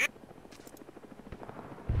it's south. Yeah.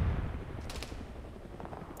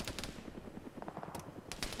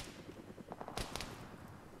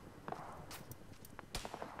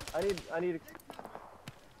 I need a...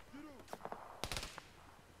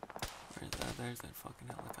 Where's that? There's that fucking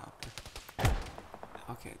helicopter.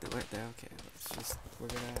 Okay, they're right there. Okay, let's just.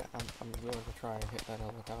 I'm going to try and hit that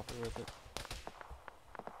helicopter with it.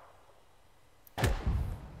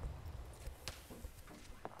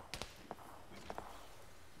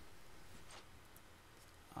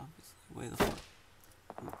 Obviously, way the fuck.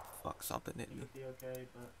 Ooh, fuck, something hit me. Be okay,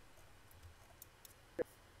 but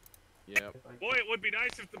Yep. Boy, it would be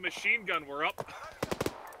nice if the machine gun were up.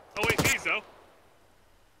 Oh wait, Vizo.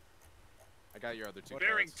 I got your other two.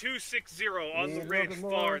 Bearing guys. 260 on Need the a ridge little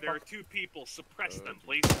bit far. more. There are two people. Suppress them,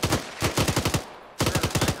 please.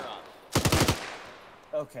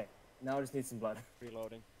 Okay, now I just need some blood.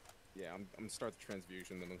 Reloading. Yeah, I'm gonna start the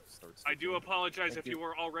transfusion, then I'll start. I do stitching. apologize Thank if you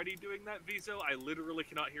were already doing that, Vizo. I literally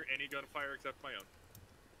cannot hear any gunfire except my own.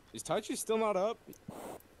 Is Taichi still not up?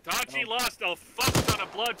 Tachi lost a fuck ton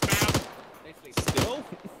of blood, fam. Still?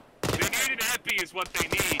 They need an epi is what they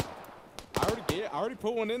need. I already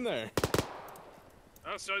put one in there.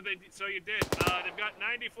 Oh, so you did. They've got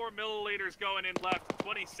 94 milliliters going in left,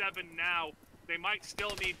 27 now. They might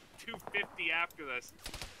still need 250 after this.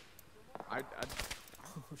 I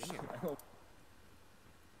Oh, shit.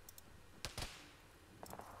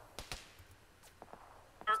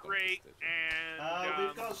 Heart rate and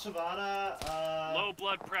we've got Savannah. low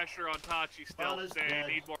blood pressure on Tachi still. Savannah's They dead.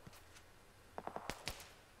 need more.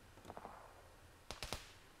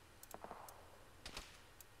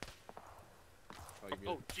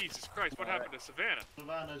 Oh, Jesus Christ, what happened to Savannah?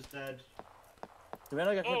 Savannah's dead.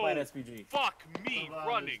 Savannah got hit by an Oh, SPG. fuck me Savannah's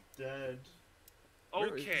running. dead.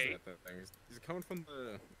 Where is Okay. that thing? Is it coming from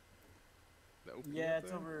the open Yeah, up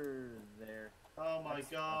it's there? over there. Oh my That's-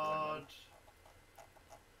 god.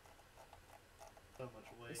 So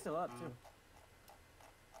much weight. It's still up, too.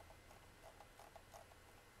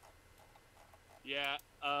 Yeah,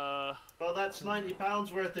 Well, that's 90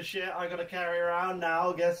 pounds worth of shit I gotta carry around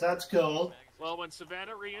now. Guess that's cool. well, when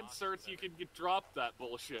Savannah reinserts, you can drop that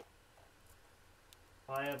bullshit.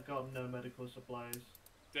 I have got no medical supplies.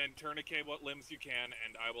 Then tourniquet what limbs you can,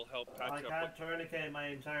 and I will help patch I up. can't tourniquet my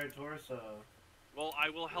entire torso. Well, I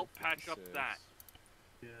will help patch up that.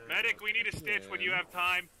 Yeah. Medic, we need a stitch when you have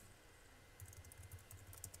time.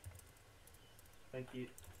 Thank you.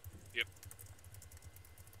 Yep.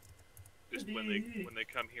 Just when they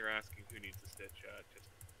come here asking who needs a stitch, just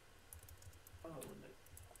Oh,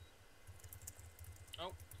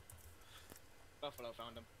 Oh. Buffalo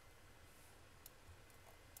found him.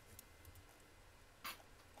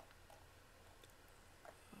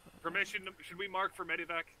 Permission, should we mark for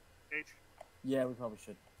medevac, H? Yeah, we probably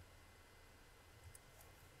should.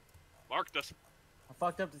 Marked us. I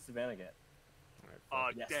fucked up the Savannah get.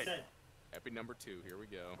 Yes. Dead. Epi number 2, here we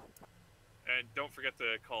go. And don't forget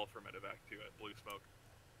to call for medevac too at Blue Smoke.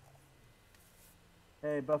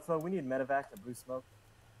 Hey, Buffalo, we need medevac at Blue Smoke.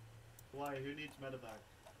 Why? Who needs medevac?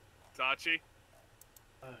 Tachi?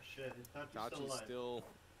 Oh shit, is Tachi still Tachi's alive? still...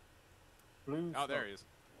 Blue Oh, there Smoke. he is.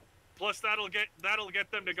 Plus that'll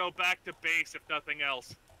get them to go back to base if nothing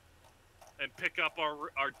else. And pick up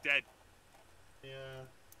our dead. Yeah.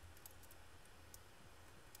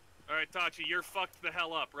 Alright, Tachi, you're fucked the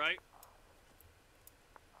hell up, right?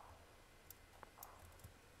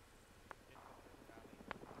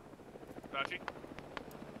 Tachi?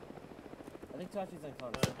 I think Tachi's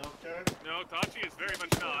unconscious. Doctor? No, Tachi is very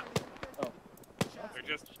much not. Oh. They're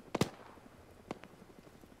just...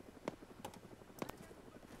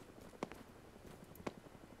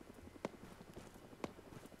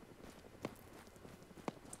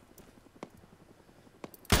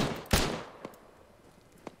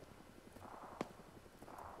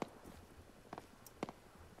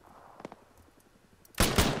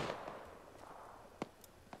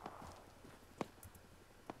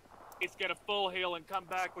 Let's get a full heal and come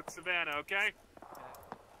back with Savannah, okay?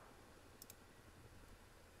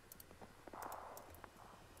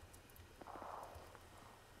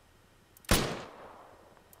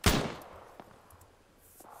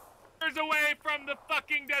 Away from the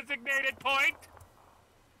fucking designated point!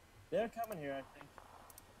 They're coming here, I think.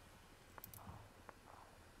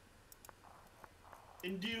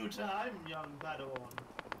 In due time, young Padawan.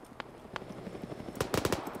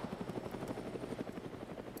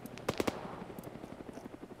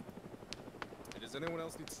 Does anyone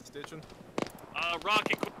else need stitching?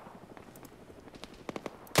 Rocky.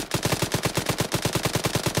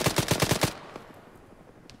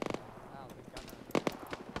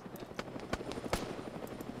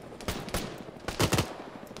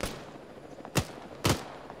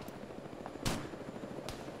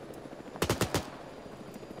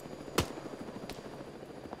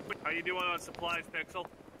 How you doing on supplies, Pixel?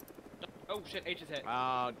 Oh shit, H is hit.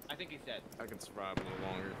 I think he's dead. I can survive a little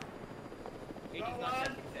longer. H is not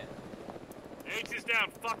dead, he's dead. H is down,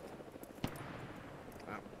 fuck.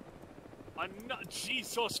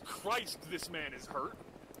 Jesus Christ, this man is hurt.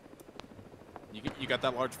 You got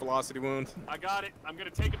that large velocity wound? I got it. I'm gonna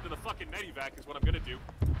take him to the fucking medevac is what I'm gonna do.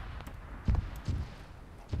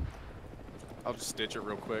 I'll just stitch it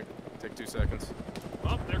real quick. Take 2 seconds.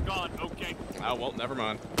 Oh, they're gone. Okay. Oh, well, never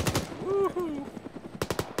mind. Woohoo!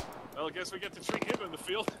 Well, I guess we get to treat him in the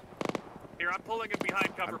field. Here, I'm pulling him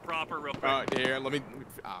behind cover proper real quick. Alright, here, let me...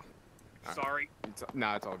 Sorry.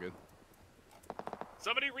 Nah, it's all good.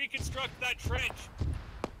 Somebody reconstruct that trench.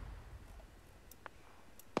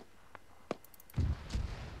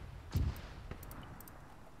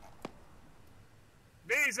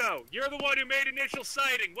 Bezo, you're the one who made initial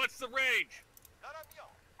sighting. What's the range?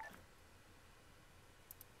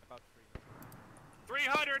 About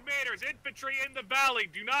 300 meters. Infantry in the valley.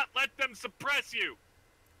 Do not let them suppress you.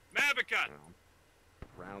 Mavica.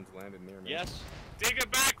 Rounds landed near me. Yes. Dig a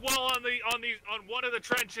back wall on one of the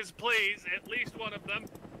trenches, please. At least one of them.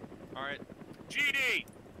 All right. GD.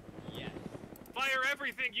 Yes. Fire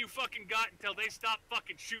everything you fucking got until they stop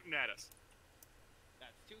fucking shooting at us.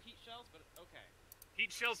 That's 2 heat shells, but okay.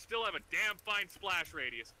 Heat shells still have a damn fine splash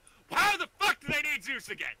radius. How the fuck do they need Zeus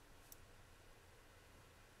again?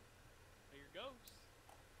 Here goes.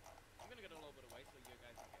 I'm gonna get a little bit away so you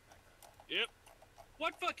guys can get back up. Yep.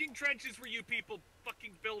 What fucking trenches were you people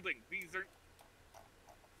fucking building? These are...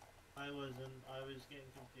 I wasn't. I was getting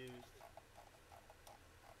confused.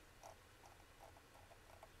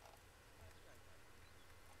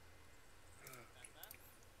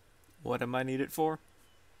 What am I needed for?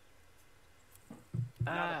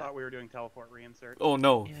 I thought we were doing teleport reinsert. Oh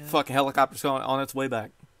no, Yeah. fucking helicopter's on its way back.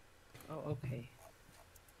 Oh, okay.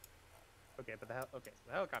 Okay, but so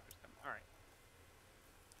the helicopter's coming. All right.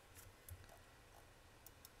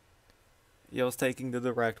 Yo's taking the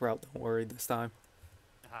direct route, don't worry this time.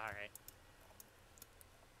 All right.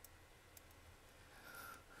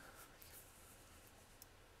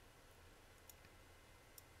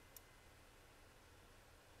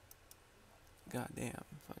 Goddamn,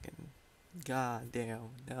 fucking,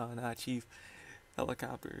 goddamn, no, not chief.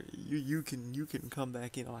 Helicopter, you can come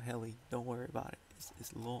back in on heli. Don't worry about it.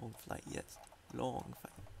 It's long flight, yes, long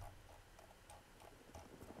flight.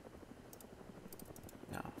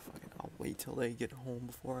 Nah, fucking, I'll wait till they get home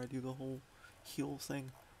before I do the whole heal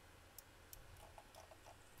thing.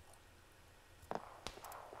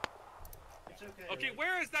 It's okay. Okay,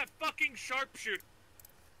 where is that fucking sharpshooter?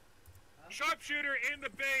 Sharpshooter in the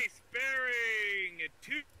base, bearing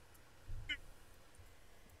 2.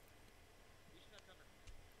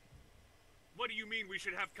 What do you mean we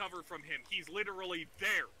should have cover from him? He's literally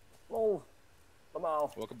there. Oh, come on.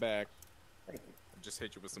 Welcome back. Thank you. I just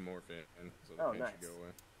hit you with some morphine, so the Oh, pain nice. should go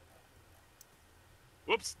away.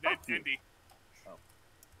 Whoops, Andy. Oh.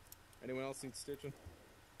 Anyone else need stitching?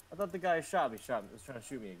 I thought the guy who shot me was trying to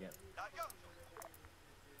shoot me again. I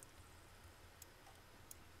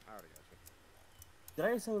already got you. Did I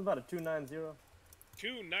hear something about a 290?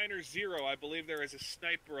 290, I believe there is a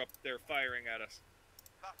sniper up there firing at us.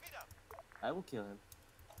 I will kill him.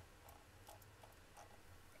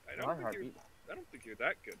 I don't think you're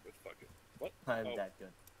that good with fucking... What? I'm that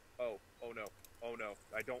good. Oh no. Oh no.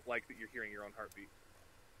 I don't like that you're hearing your own heartbeat.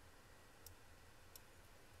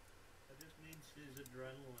 That just means his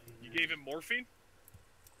adrenaline. You gave him morphine?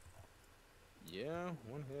 Yeah,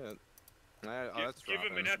 one hit. That's give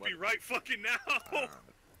him an epi right fucking now!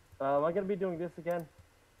 Am I gonna be doing this again?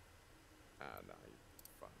 No,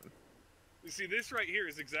 you're fine. You see, this right here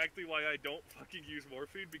is exactly why I don't fucking use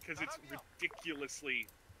morphine, because it's ridiculously...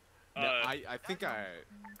 No, I think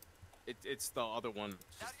it's the other one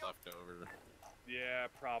just left over. Yeah,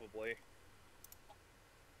 probably.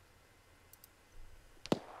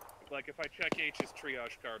 Like, if I check H's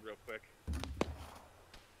triage card real quick.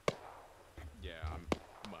 Yeah, I'm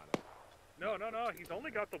No, he's only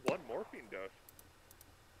got the one morphine dose.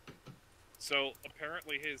 So,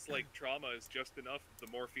 apparently his, like, trauma is just enough of the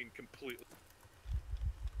morphine completely...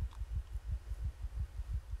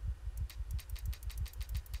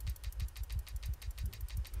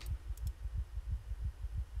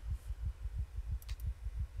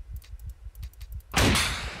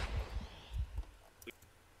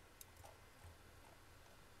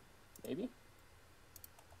 Maybe?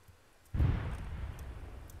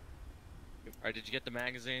 Alright, did you get the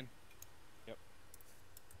magazine? Yep.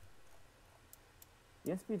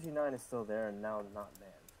 The SPG-9 is still there and now not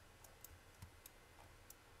banned.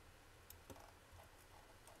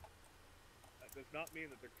 That does not mean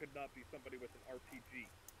that there could not be somebody with an RPG.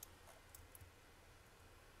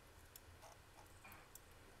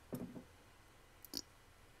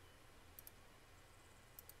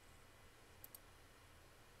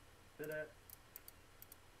 Did it?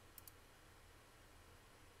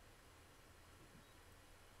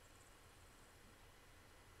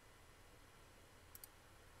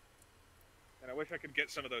 And I wish I could get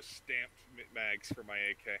some of those stamped mags for my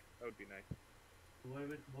AK. That would be nice.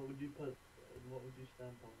 What would you put? What would you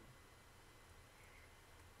stamp on?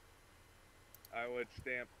 I would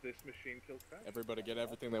stamp "This machine kills fast." Everybody get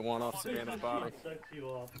everything they want off Savannah's body. Sucks you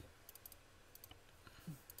off.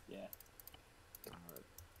 Yeah. Alright,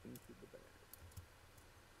 into the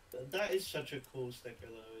bag. That is such a cool sticker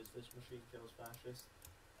though, is "This machine kills fascists."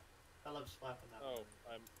 I love slapping that. Oh,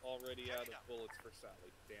 I'm already out of bullets for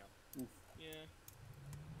Sally. Damn. Oof. Yeah.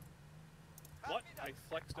 What? I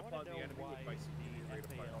flexed upon the enemy with my speed rate of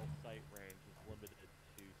fire. FAL sight range is limited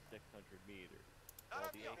to 600 meters, while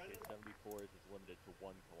the AK-74 is limited to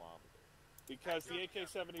 1 kilometer. Because the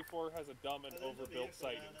AK-74 has a dumb and overbuilt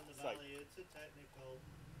sight. It's a technical.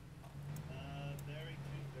 Bearing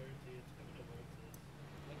 230. It's coming towards us.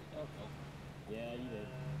 Okay. Yeah, you did.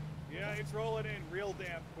 Yeah, it's rolling in real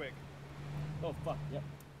damn quick. Oh fuck. Yep.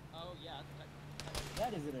 Oh yeah.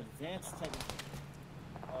 That is an advanced technical.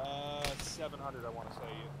 700, I want to say.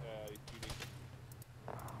 Unique.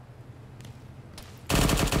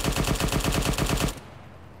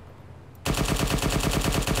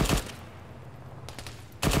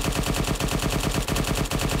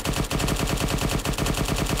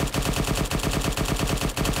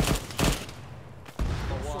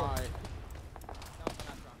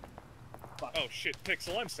 Oh shit,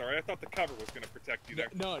 Pixel, I'm sorry. I thought the cover was going to protect you there.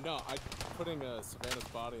 No, I putting Savannah's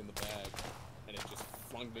body in the bag, and it just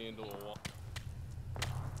flung me into a wall.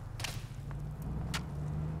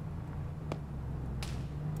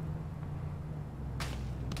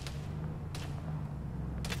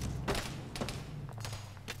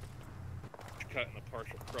 Cutting the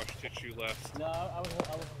partial crushed tissue left. No, I was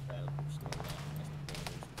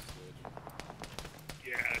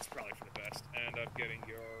Yeah, that's probably for the best. And I'm getting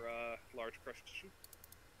your large crushed tissue.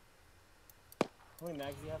 How many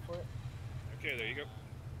mags do you have for it? Okay, there you go.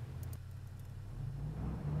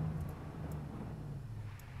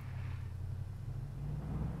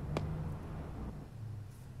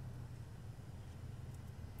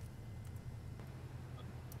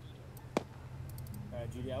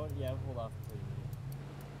 Alright, Judy, I would hold off until you need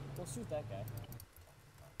it. Go shoot that guy.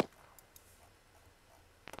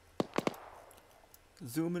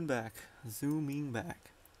 Zooming back.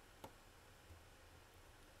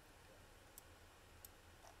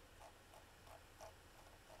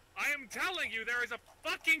 I am telling you, there is a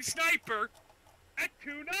fucking sniper at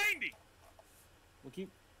 290. We'll keep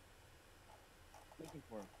looking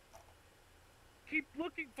for him. Keep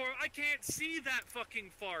looking for him. I can't see that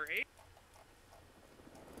fucking far, eh?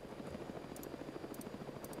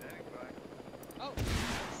 Standing by. Oh,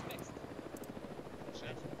 it's fixed.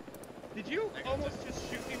 Did you almost just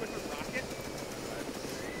shoot me with a rocket?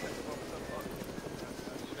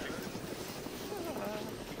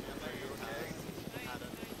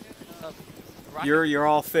 You're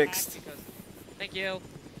all fixed. Thank you. All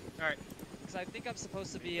right. Because I think I'm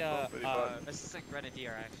supposed to be assistant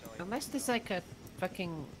grenadier actually. Unless there's like a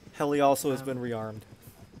fucking Heli also has been rearmed.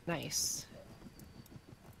 nice.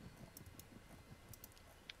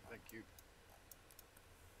 Thank you.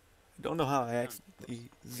 I don't know how I actually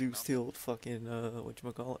Zeus killed fucking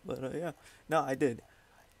whatchamacallit, but yeah. No, I did.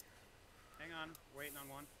 Hang on, waiting on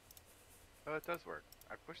one. Oh, it does work.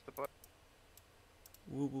 I pushed the button.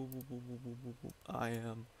 Woo, woo, woo, woo, woo, woo, woo, woo. I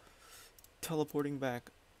am teleporting back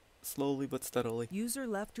slowly but steadily. User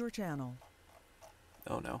left your channel.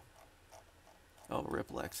 Oh no. Oh, rip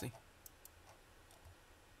Lexi.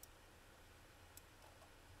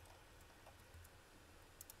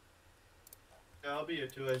 Yeah, I'll be your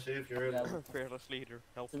 2IC if you're in. Fearless leader.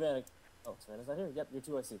 Help. Savannah. Oh, Savannah's not here? Yep, you're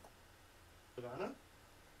 2IC. Savannah?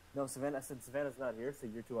 No, Savannah. I said Savannah's not here, so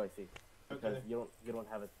you're 2IC. Because Okay. you don't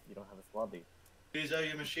have a squad lead. These are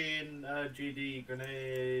your machine, GD,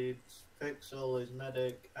 grenades, Pixel is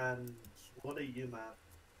medic, and what are you, Matt?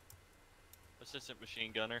 Assistant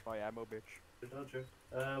machine gunner. My ammo, bitch. Good dodger.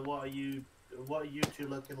 What are you two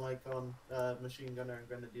looking like on machine gunner and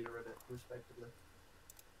grenadier respectively?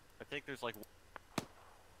 I think there's like.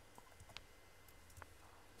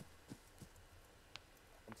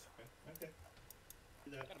 Okay.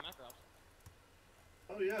 Do that. Got a macro.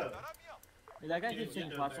 Oh yeah. Hey, that guy You keeps did shooting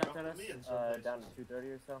that pot back shots off at of us, me in some places. down to 230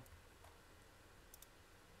 or so.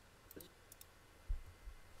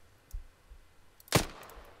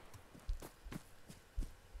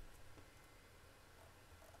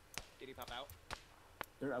 Did he pop out?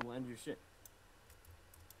 There, I will end your shit.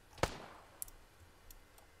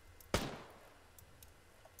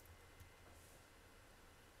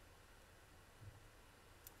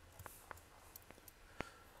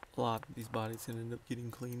 A lot of these bodies can end up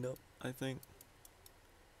getting cleaned up, I think.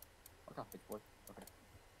 Fuck off, bitch boy. Okay.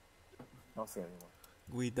 Don't see it anymore.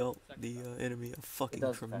 We dealt the enemy a fucking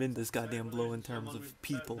does tremendous affect. goddamn blow in Someone terms with- of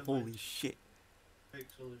people. never Holy mind. shit.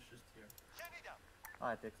 Pixel is just here.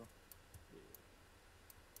 Alright, Pixel.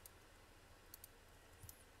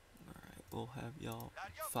 Alright, we'll have y'all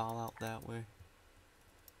file out that way.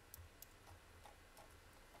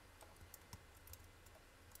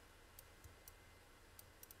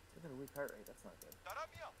 You got a weak heart rate, that's not good.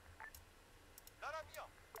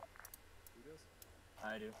 Who does?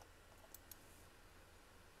 I do.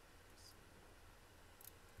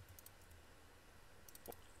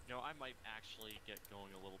 You know, I might actually get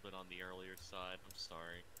going a little bit on the earlier side. I'm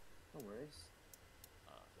sorry. No worries.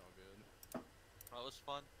 It's all good. Well, it was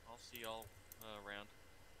fun. I'll see y'all around.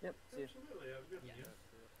 Yep, see ya. Absolutely, have a good one. Yeah.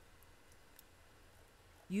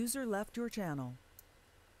 User left your channel.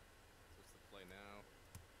 What's the play now?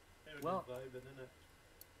 Hey, we're Well- just vibing, innit?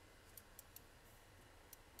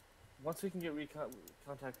 Once we can get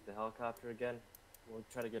contact with the helicopter again, we'll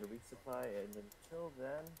try to get a resupply, and until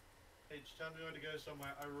then... Hey, just tell me where to go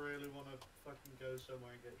somewhere. I really want to fucking go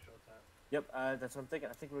somewhere and get shot at. Yep, that's what I'm thinking.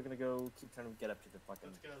 I think we're gonna go keep trying to get up to the fucking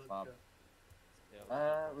Let's go, let's Bob. go.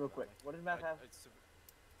 Yeah, Real quick, what did Matt have?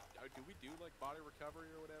 Do we do like body recovery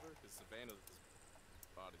or whatever? Because Savannah's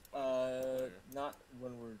body's Not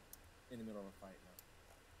when we're in the middle of a fight,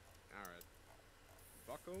 no. Alright.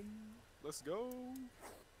 Fuck 'em. Let's go.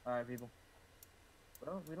 Alright, people.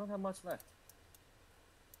 Well, we don't have much left.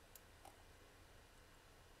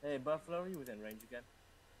 Hey, Buffalo, are you within range again?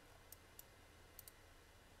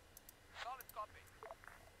 Solid copy.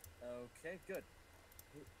 Okay, good.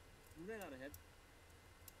 You ran out ahead.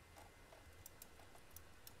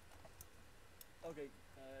 Okay,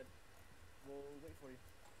 we'll wait for you.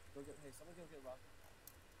 Hey, someone go get Rock.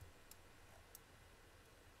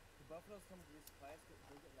 The Buffalo's coming to resupply us.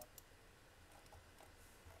 Go get Rock.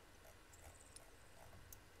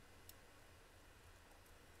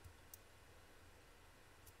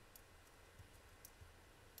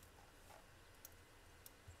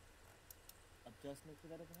 I'll just make sure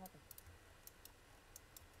that doesn't happen.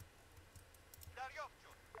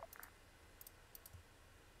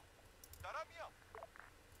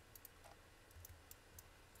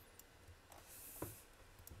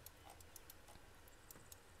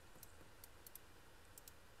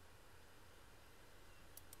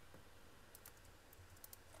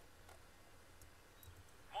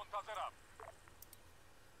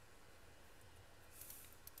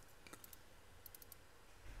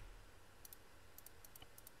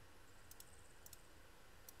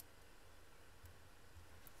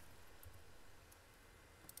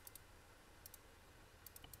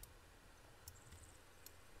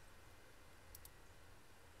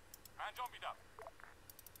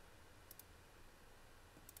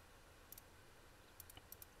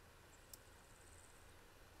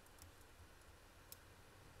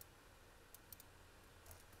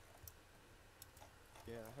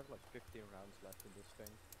 Yeah, I have like 15 rounds left in this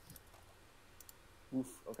thing.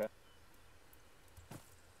 Oof, okay.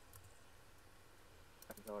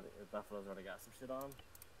 Buffalo's already got some shit on him.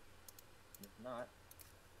 If not.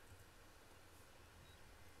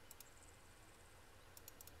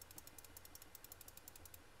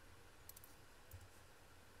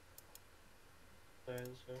 I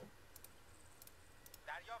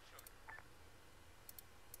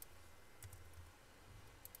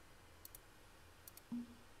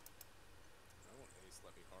want Ace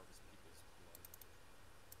let me harvest people's blood.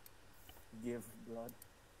 Give blood.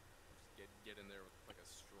 Just get in there with like a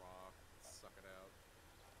straw, suck it out,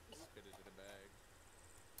 spit it in a bag.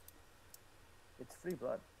 It's free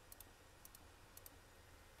blood.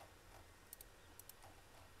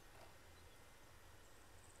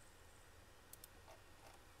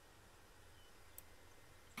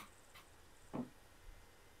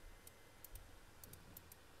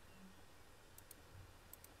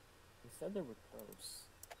 You said they were close.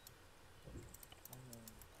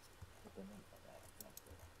 What they meant by that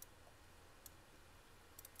exactly.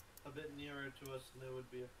 A bit nearer to us than they would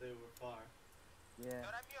be if they were far. Yeah.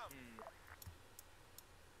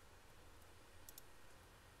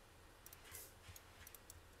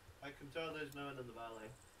 I can tell there's no one in the valley.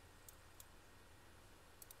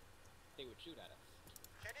 They would shoot at us.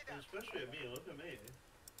 And especially at me, look at me.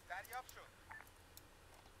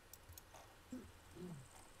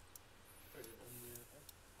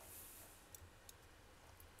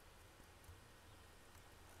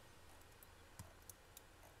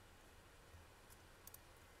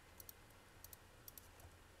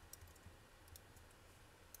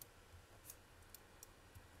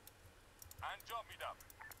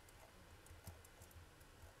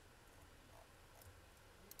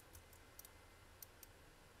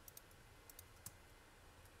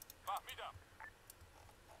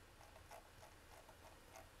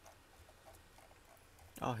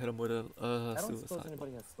 I'll hit him with a I don't suppose suicide.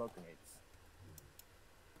 anybody has smoke grenades.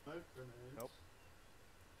 Smoke grenades? Nope.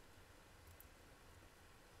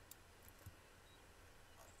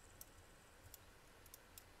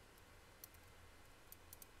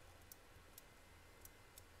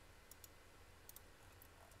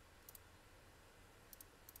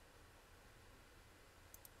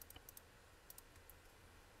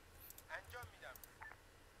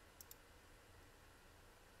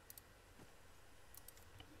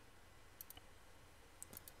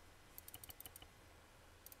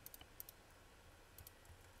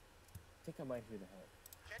 I think I might hear the head.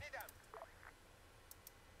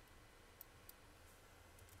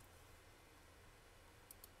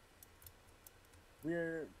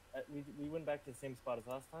 We went back to the same spot as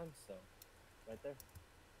last time, so right there.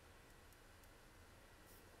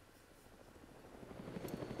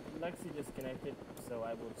 Lexi disconnected, so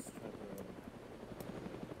I will just try to.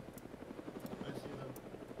 I see them.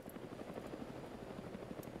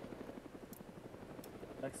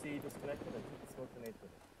 Lexi disconnected. I took the smoke grenade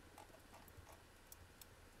with it.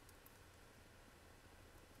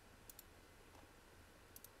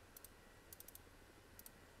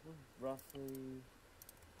 Roughly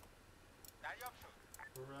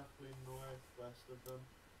northwest of them.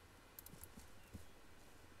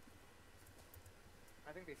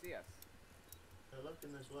 I think they see us. They're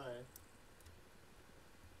looking this way.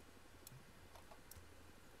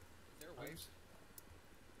 Is there a way?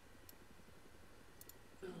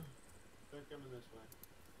 They're coming this way.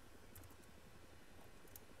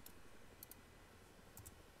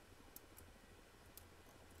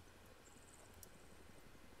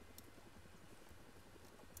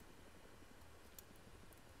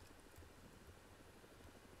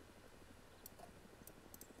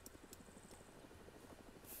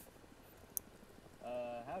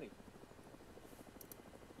 Howdy.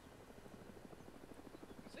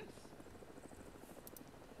 Who's this?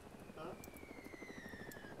 Huh?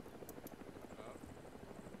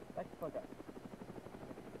 Back the fuck up.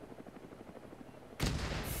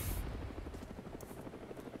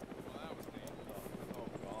 Well, that was neat. Oh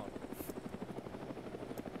god.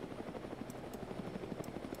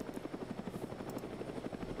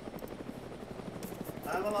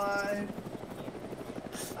 I'm alive!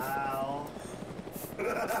 Ow.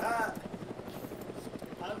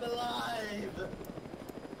 I'm alive!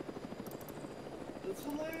 That's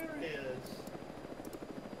hilarious!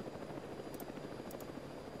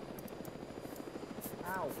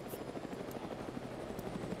 Ow!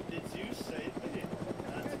 Did you save me?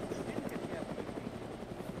 I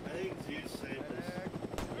think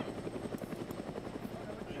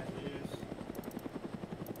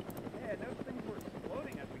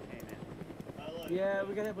Yeah,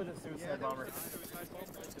 we got hit with a suicide Yeah, there bomber. was a suicide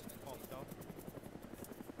bomber that just popped off.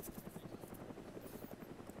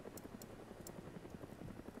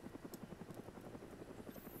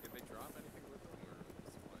 Did they drop anything with them, or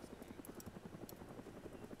the supplies only?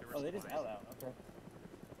 There were Oh, they just supplies. out. Okay.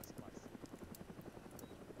 Supplies.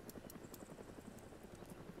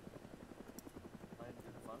 Fine,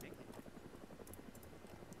 fun.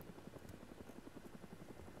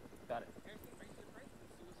 Got it. Harrison, are you surprised the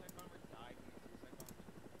suicide bomber died in the suicide bomber?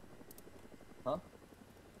 Huh?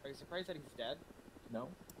 Are you surprised that he's dead? No.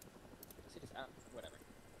 Is he just out? Whatever.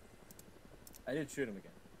 I did shoot him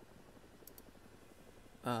again.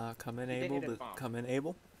 Come in, He did Abel. hit a bomb. Come in,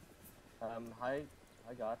 Abel. Hi,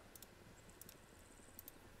 God.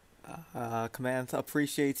 Command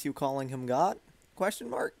appreciates you calling him God? Question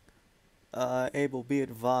mark. Abel, be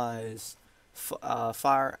advised.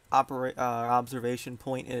 Fire observation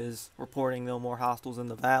point is reporting no more hostiles in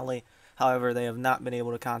the valley. However, they have not been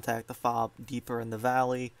able to contact the fob deeper in the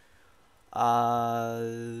valley.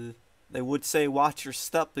 They would say watch your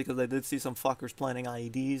step because they did see some fuckers planting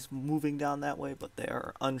IEDs moving down that way, but they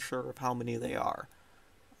are unsure of how many they are.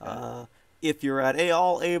 If you're at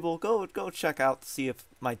all able, go check out to see if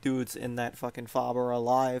my dudes in that fucking fob are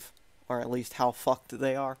alive, or at least how fucked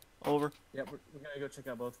they are. Over. Yep, we're gonna go check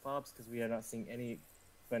out both fobs because we are not seeing any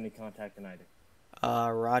friendly contact in either.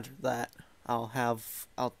 Roger that. I'll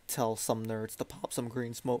tell some nerds to pop some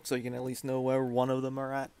green smoke so you can at least know where one of them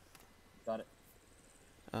are at. Got it.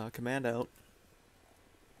 Command out.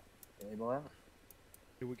 Able out.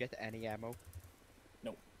 Do we get any ammo?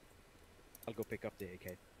 No. I'll go pick up the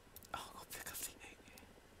AK. I'll go pick up the AK.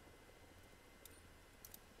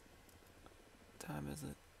 Time is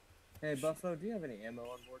it? Hey, Buffalo, do you have any ammo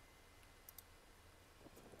on board?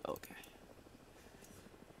 Okay.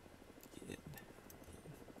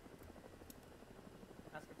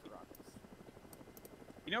 Ask him for rockets.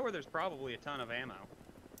 You know where there's probably a ton of ammo?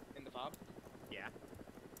 In the fob? Yeah.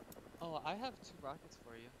 Oh, I have 2 rockets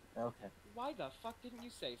for you. Okay. Why the fuck didn't you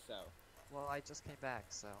say so? Well, I just came back,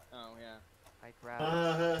 so Oh, yeah. I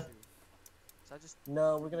grabbed 2. So I just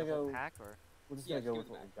No, we're gonna the whole go. pack, or We're just Yeah, gonna go just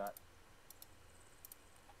with give what it we've got.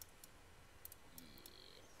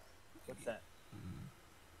 What's that?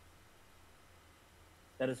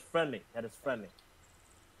 That is friendly. That is friendly.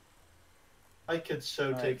 I could so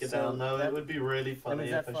Alright, take it so down though. that- It would be really That funny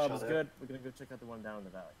means if that I fob shot is it. good. We're gonna go check out the one down in the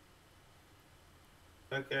valley.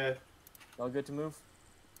 Okay. All good to move?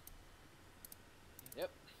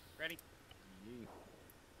 Yep. Ready?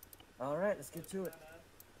 All right, let's get to it.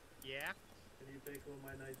 Yeah. Can you take all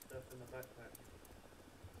my nice stuff in the backpack?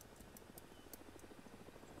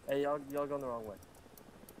 Hey, y'all going the wrong way.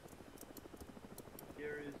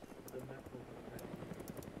 Here is the metal detector.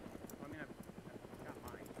 I mean, I've got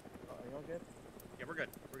mine. Are y'all good? Yeah, we're good.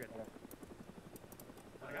 We're good. Okay.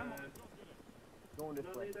 I got mine. Going Do this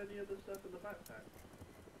not way. need any of the stuff in the backpack.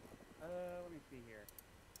 Let me see here.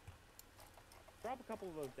 Drop a couple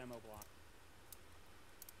of those demo blocks.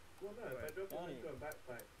 Well, no, if I drop them Johnny. into a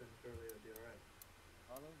backpack, then surely it'll be alright.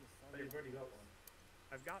 Oh, you've already got one.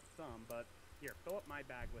 I've got some, but here, fill up my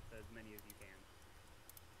bag with as many as you can.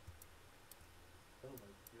 Oh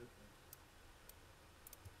my goodness.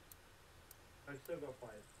 I've still got 5.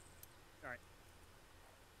 Alright.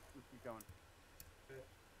 Let's keep going. Okay.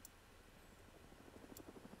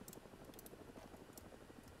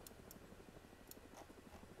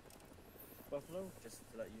 Buffalo, just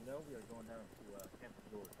to let you know, we are going down to Camp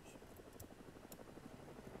George.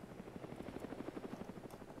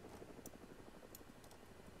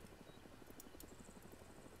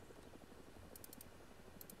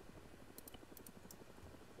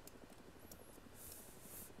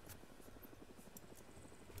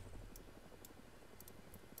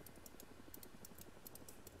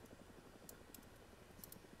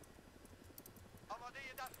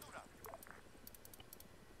 آماده دستورم.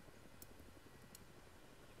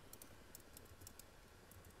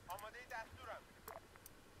 آماده دستورم.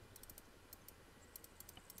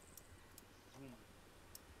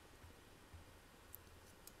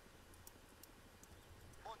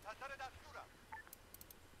 منتظر دستورم.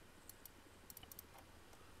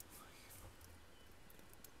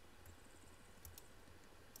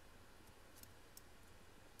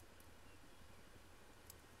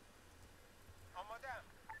 آماده‌ام.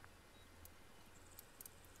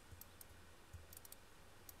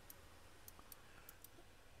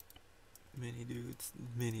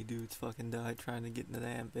 Many dudes fucking died trying to get into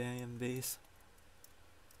that damn base.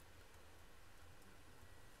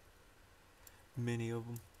 Many of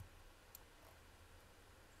them.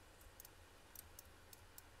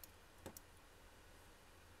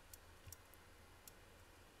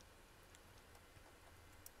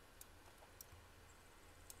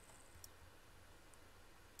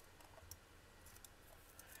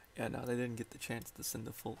 Yeah, no, they didn't get the chance to send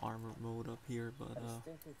the full armor mode up here, but I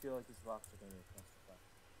distinctly feel like these rocks are going to be a clusterfuck.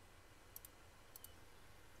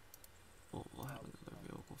 we'll have another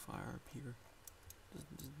vehicle fire up here,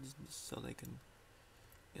 just so they can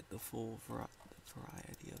get the full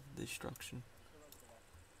variety of destruction.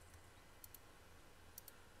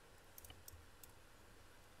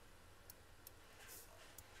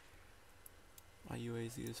 My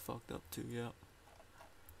UAZ is fucked up too, yep.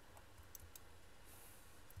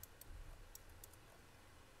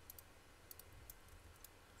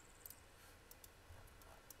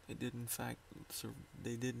 They did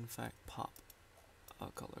in fact pop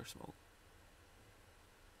color smoke.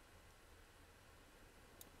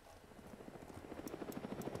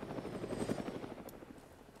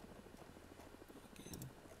 Again.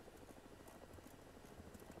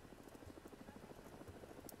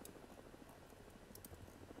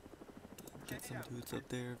 Get some dudes up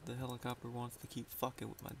there if the helicopter wants to keep fucking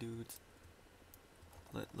with my dudes.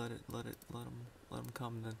 Let them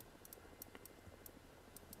come then.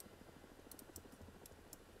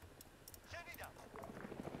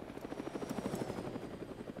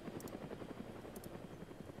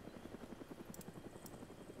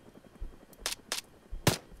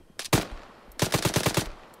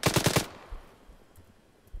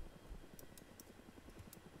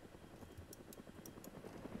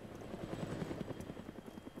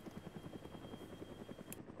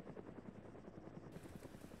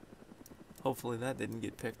 Hopefully that didn't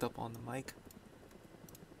get picked up on the mic.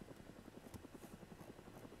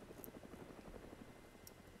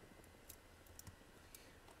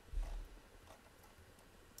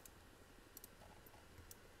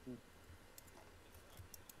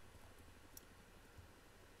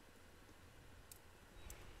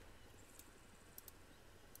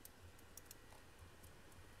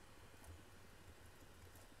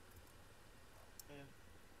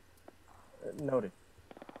 Noted.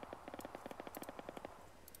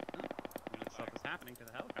 Weird stuff is happening to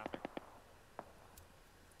the helicopter.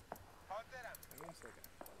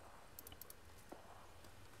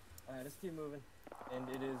 Alright, let's keep moving. And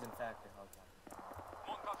it is, in fact, a helicopter.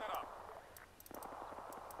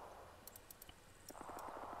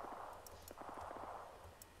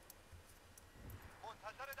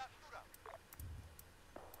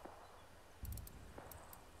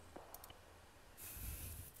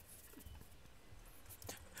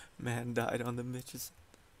 Man died on the Mitches.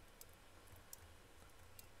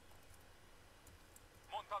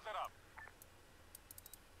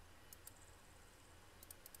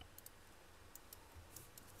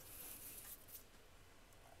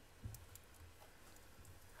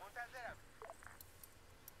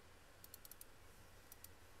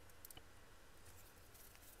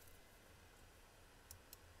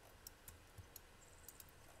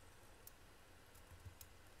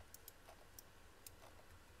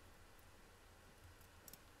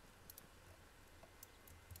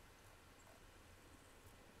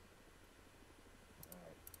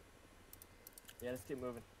 Yeah, let's keep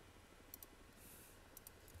moving.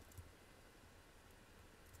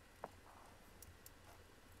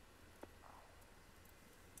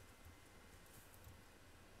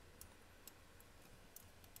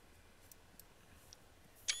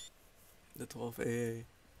 The 12AA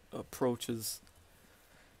approaches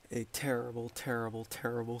a terrible, terrible,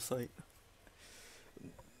 terrible sight.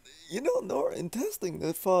 You know, in testing,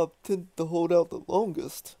 the fob tended to hold out the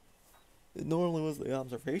longest. It normally was the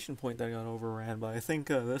observation point that got overran, but I think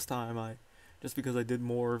this time just because I did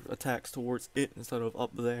more attacks towards it instead of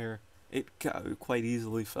up there, it quite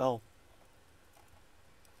easily fell.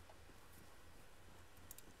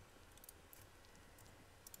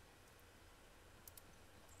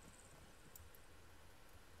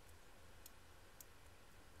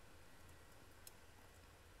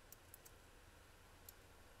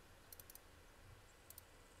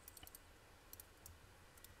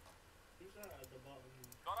 Who's that at the bottom?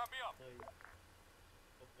 Gonna be up. Like,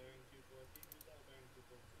 of bearing 240? Who's that bearing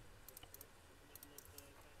 240?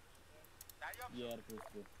 Yeah, the crew's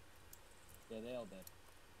good. Yeah, they all dead.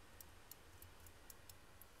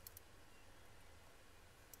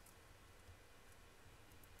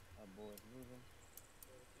 Our boy's moving.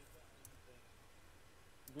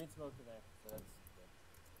 Green smoke in there, so that's good.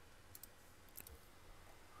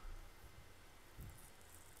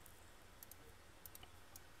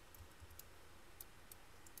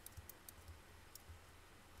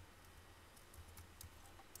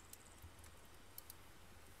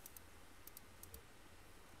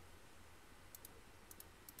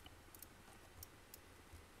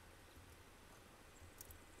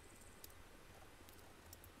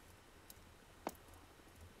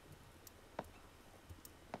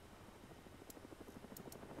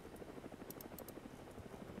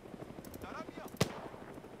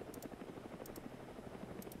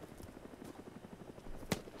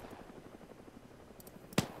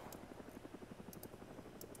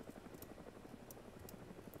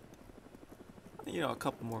 you know, a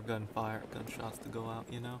couple more gunshots to go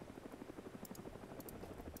out, you know.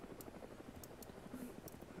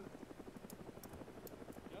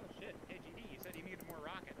 Oh shit, hey GD, you said you needed more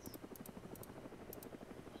rockets.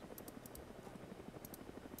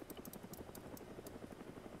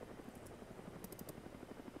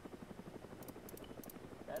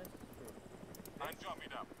 That is true. I'm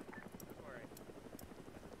jumping up. Alright.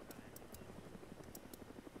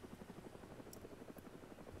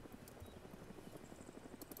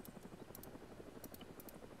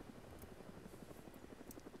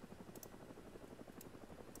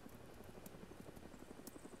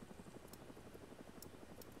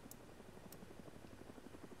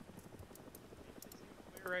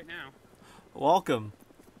 Clear right now. Welcome,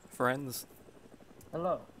 friends.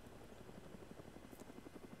 Hello.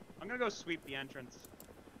 I'm gonna go sweep the entrance.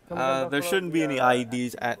 There shouldn't be any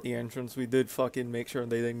IEDs at the entrance. We did fucking make sure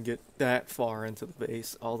they didn't get that far into the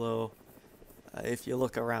base. Although, if you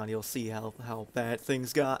look around, you'll see how bad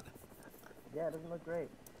things got. Yeah, it doesn't look great.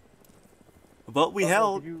 But we Also,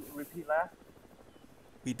 held. Could you repeat last?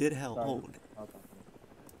 We did hold. Sorry. Hold. Okay.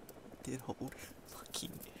 Did hold.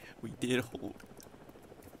 Fucking. We did hold.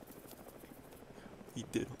 We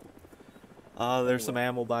did hold. There's some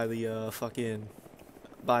ammo by the fucking.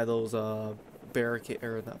 By those barricade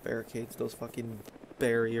or not barricades, those fucking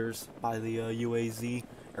barriers by the UAZ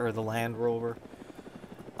or the Land Rover.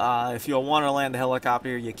 If you want to land the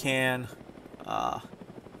helicopter, you can.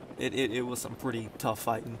 It was some pretty tough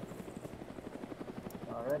fighting.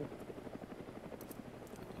 Alrighty.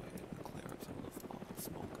 Clear up some of the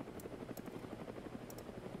smoke.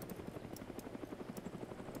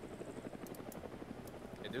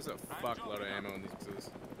 Hey, there's a fuckload of ammo in these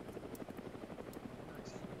boxes.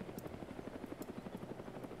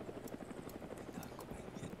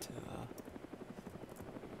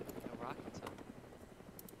 No rockets, huh?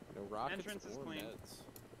 No rockets Entrance is or clean. meds.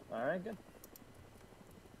 Alright, good.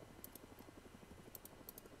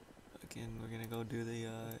 Again, we're gonna go do the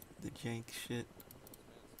jank shit.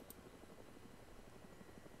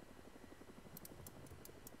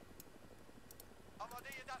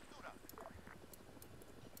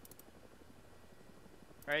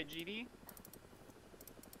 Alright, GD?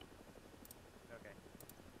 Okay.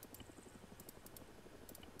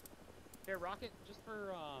 Here, rocket, just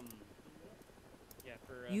for, yeah,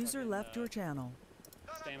 for, User fucking, left your channel.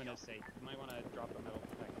 Stamina's sake. You might want to drop the metal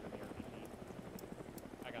detector in the RPG.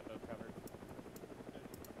 I got both covered.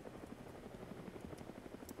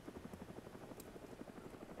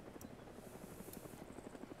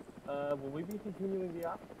 Will we be continuing the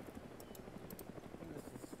op?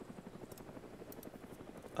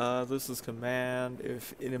 This is command.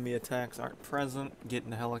 If enemy attacks aren't present, get in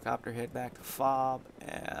the helicopter, head back to FOB.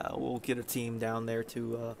 We'll get a team down there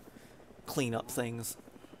to clean up things.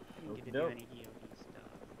 Didn't get to do any EOD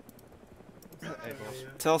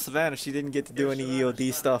stuff. Tell Savannah she didn't get to do any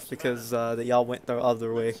EOD stuff because y'all went the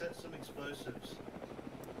other way. Set some explosives.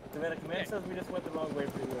 Savannah, command says we just went the wrong way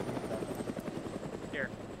for EOD stuff. Here.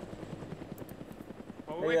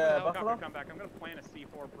 While we Hey, wait for the helicopter Buffalo? to come back, I'm going to plant a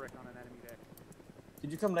C4 brick on an enemy deck.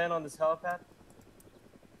 Did you come land on this helipad?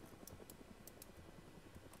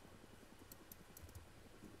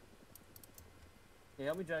 Okay,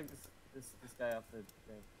 help me drag this guy off the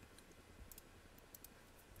thing.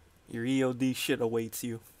 Your EOD shit awaits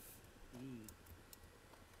you.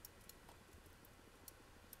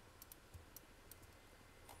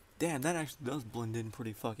 Damn, that actually does blend in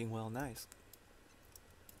pretty fucking well. Nice.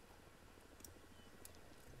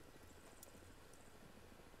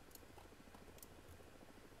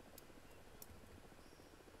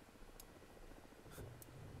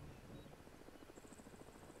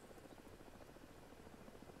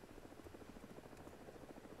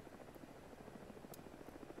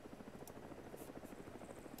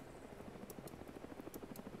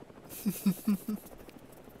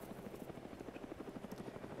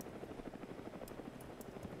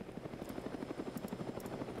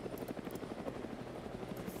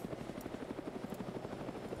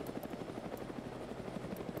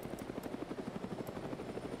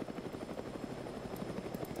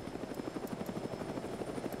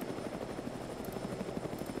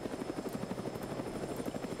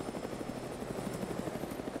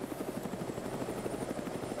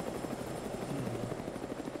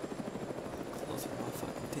 Closer to my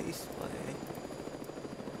fucking display.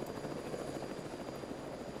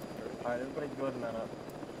 Alright, everybody go ahead and man up.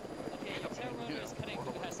 Okay, your tail rotor is cutting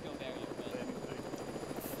through the HESCO barrier, but...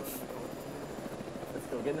 Let's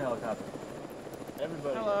go, get in the helicopter.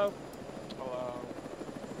 Everybody. Hello. Hello.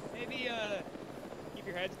 Maybe, keep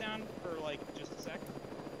your heads down for, like, just a sec.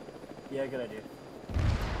 Yeah, good idea.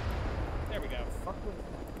 There we go. go. Fuck was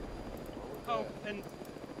Oh, and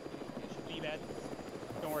be bad.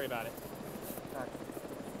 Don't worry about it. that?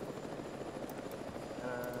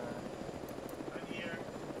 I'm here.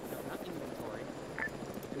 No, not inventory.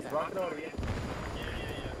 Is rocket over yet? Yeah.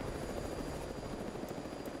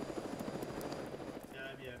 Yeah,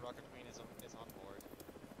 I'm here. Rocket Queen is on board.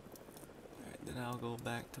 Alright, then I'll go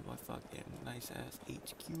back to my fucking nice ass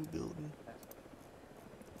HQ building.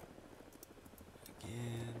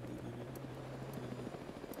 Again.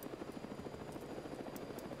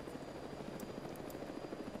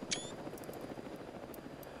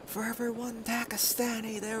 For every one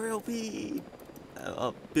Pakistani, there will be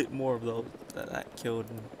a bit more of those that killed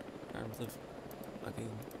in terms of fucking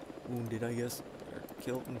wounded, I guess. Or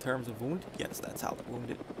killed in terms of wounded? Yes, that's how the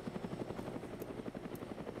wounded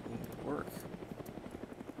work.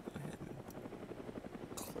 Go ahead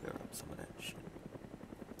and clear up some of that shit.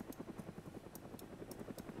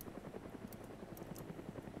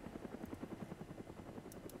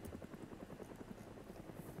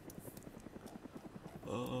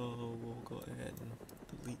 Oh, we'll go ahead and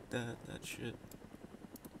delete that shit.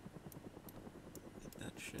 Delete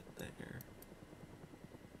that shit there.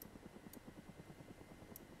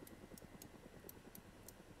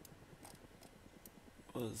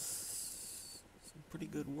 Was some pretty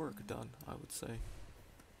good work done, I would say.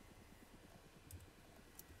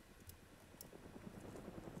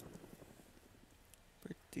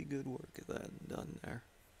 Pretty good work that done there.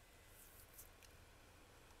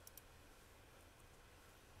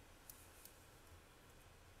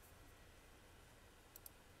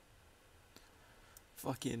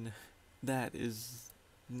 Fucking, that is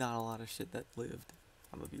not a lot of shit that lived.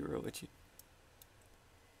 I'm gonna be real with you.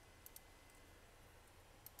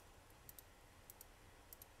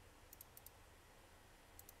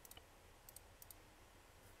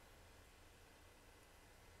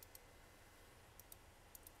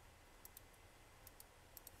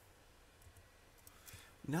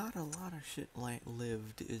 Not a lot of shit like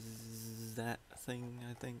lived is that thing,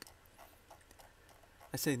 I think.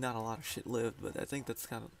 I say not a lot of shit lived, but I think that's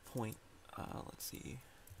kind of the point. Let's see.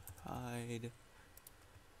 Hide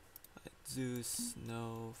Zeus,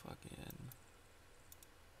 no fucking.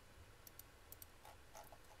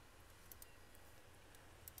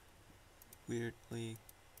 Weirdly,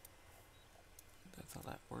 that's how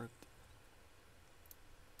that worked.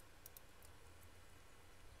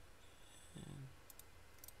 And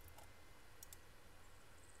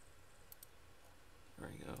there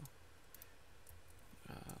we go.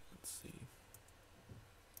 Let's see.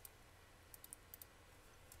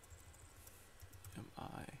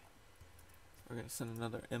 MI. We're gonna send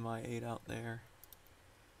another MI8 out there.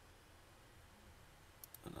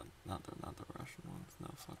 Not the Russian ones. No,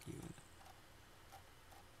 fuck you.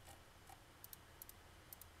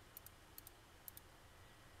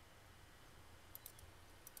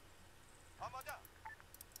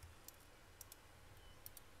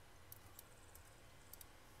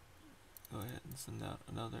 Go ahead and send out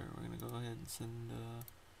another. We're gonna go ahead and send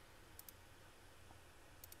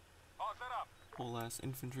whole ass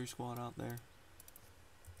infantry squad out there.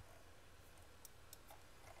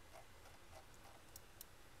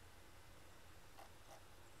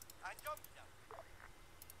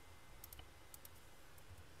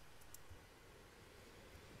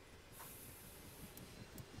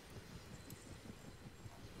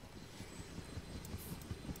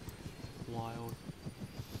 Wild.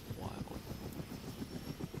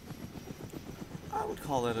 I would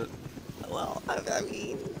call it a, well, I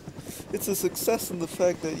mean, it's a success in the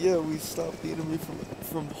fact that, yeah, we stopped the enemy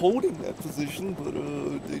from holding that position, but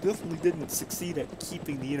they definitely didn't succeed at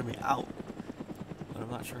keeping the enemy out. But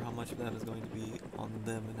I'm not sure how much of that is going to be on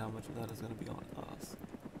them and how much of that is going to be on us.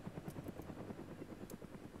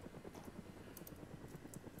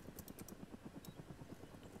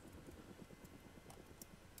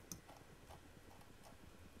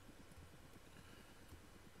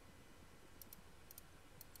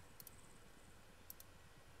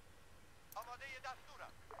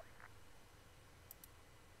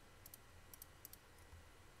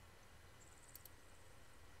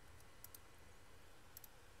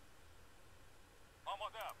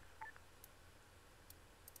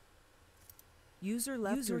 User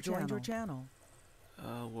left your channel.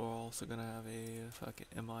 We're also gonna have a fucking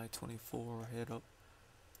MI-24 head up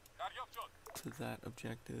to that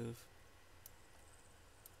objective.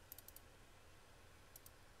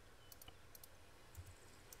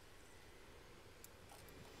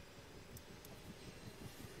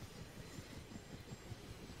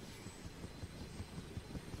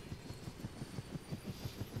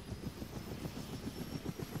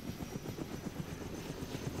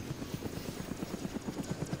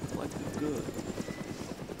 good.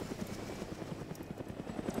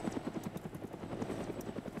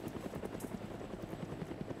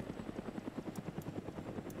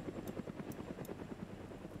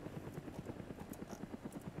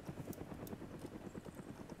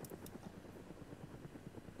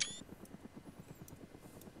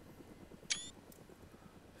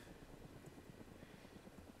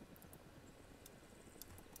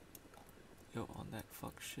 Yo, on that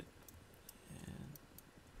fuck shit, and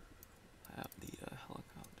I have the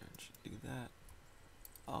helicopter and should do that.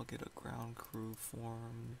 I'll get a ground crew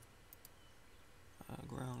formed.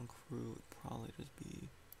 Ground crew would probably just be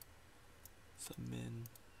some men.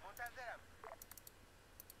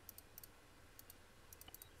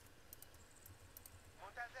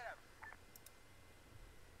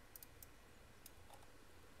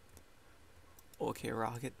 Okay,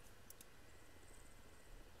 Rocket.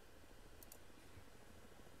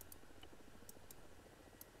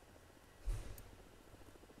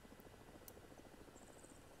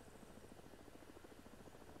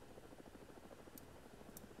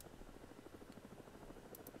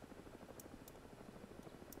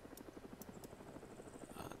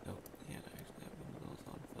 Nope, can't actually have one of those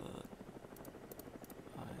on foot.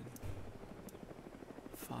 Fine.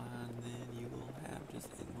 Fine, then you will have just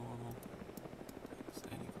a normal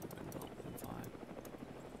any equipment belt and fine.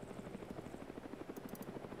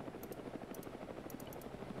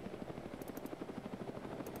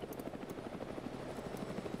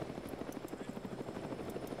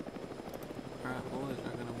 Alright, boys,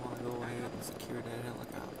 are gonna want to go ahead and secure that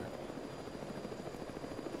helicopter.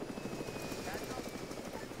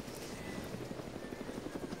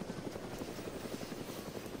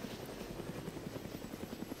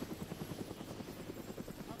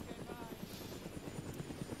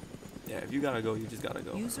 Yeah, if you gotta go, you just gotta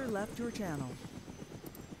go. User left your channel.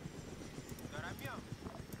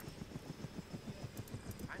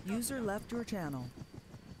 User left your channel.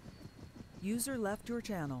 User left your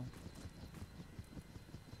channel.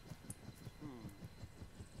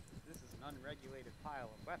 This is an unregulated pile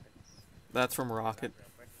of weapons. That's from Rocket.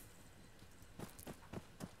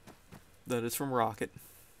 That is from Rocket.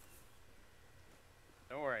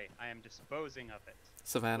 Don't worry, I am disposing of it.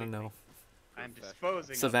 Savannah, no. I am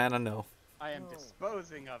disposing Savannah, of it. no. I am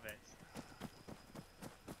disposing of it.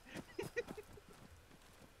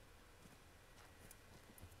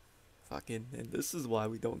 Fucking, and this is why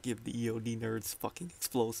we don't give the EOD nerds fucking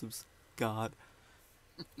explosives. God.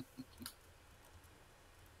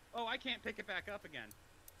 Oh, I can't pick it back up again.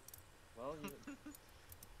 Well, you...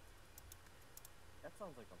 that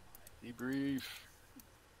sounds like a lie. Debrief.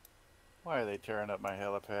 Why are they tearing up my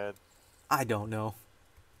helipad? I don't know.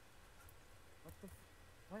 What the?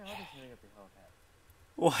 Why are they tearing up your helipad?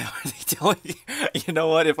 Why are they telling you? You know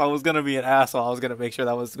what? If I was gonna be an asshole, I was gonna make sure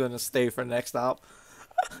that was gonna stay for next stop.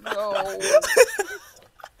 No.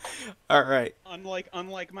 Alright.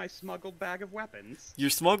 Unlike my smuggled bag of weapons.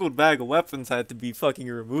 Your smuggled bag of weapons had to be fucking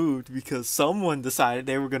removed because someone decided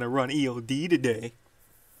they were gonna run EOD today.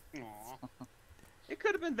 Aw. It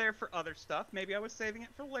could have been there for other stuff. Maybe I was saving it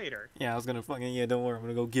for later. Yeah, I was gonna fucking, yeah, don't worry, I'm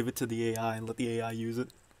gonna go give it to the AI and let the AI use it.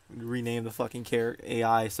 Rename the fucking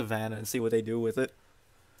AI Savannah and see what they do with it.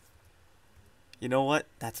 You know what?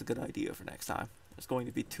 That's a good idea for next time. There's going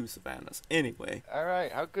to be 2 Savannahs. Anyway.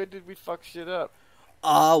 Alright, how good did we fuck shit up?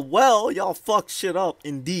 Well, y'all fucked shit up,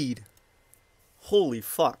 indeed. Holy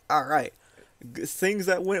fuck. Alright. Things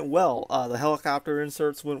that went well. The helicopter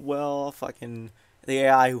inserts went well. Fucking the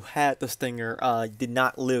AI who had the stinger did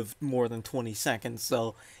not live more than 20 seconds.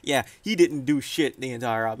 So, yeah, he didn't do shit the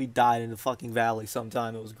entire op. He died in the fucking valley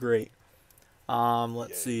sometime. It was great.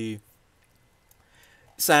 Let's see.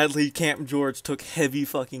 Sadly, Camp George took heavy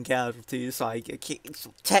fucking casualties, so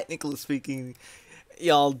so technically speaking,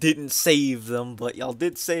 y'all didn't save them, but y'all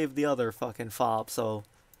did save the other fucking fob, so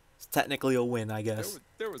it's technically a win, I guess.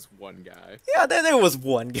 There was one guy. Yeah, there was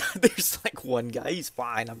one guy. There's like one guy. He's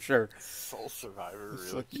fine, I'm sure. Sole survivor,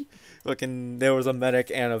 really. Fucking, there was a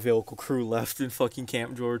medic and a vehicle crew left in fucking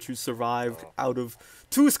Camp George who survived out of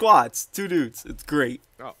 2 squads, 2 dudes. It's great.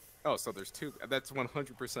 Oh, so there's 2. That's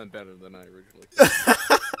 100% better than I originally.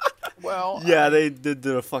 Well, yeah, they did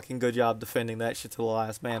a fucking good job defending that shit to the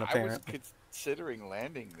last man, apparently. I was considering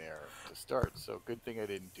landing there to start, so good thing I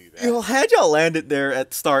didn't do that. You know, had y'all landed there at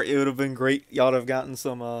the start, it would have been great. Y'all would have gotten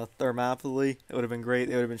some thermopylae. It would have been great.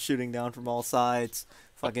 They would have been shooting down from all sides.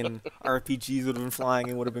 Fucking RPGs would have been flying.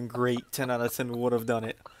 It would have been great. 10 out of 10 would have done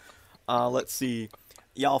it. Let's see.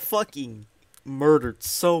 Y'all fucking murdered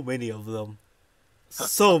so many of them.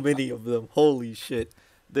 So many of them. Holy shit.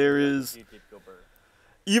 There is...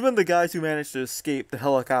 Even the guys who managed to escape, the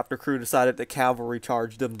helicopter crew decided that cavalry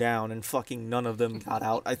charged them down, and fucking none of them got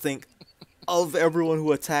out. I think of everyone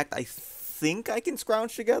who attacked, I think I can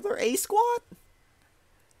scrounge together a squad?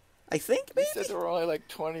 I think, maybe? You said there were only like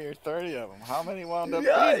 20 or 30 of them. How many wound up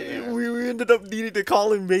Yeah, being there? we ended up needing to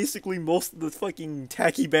call in basically most of the fucking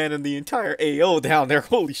tacky band in the entire AO down there.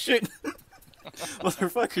 Holy shit.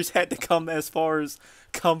 Motherfuckers had to come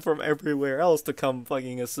from everywhere else to come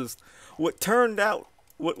fucking assist. What turned out,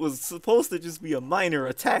 what was supposed to just be a minor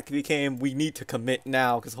attack became, we need to commit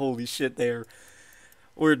now, because holy shit,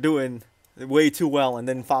 we're doing way too well, and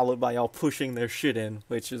then followed by y'all pushing their shit in,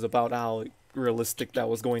 which is about how realistic that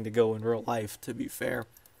was going to go in real life, to be fair.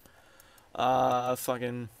 They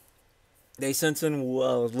sent in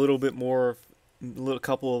a little bit more, a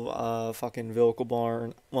couple of fucking vehicle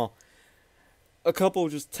barn, well, a couple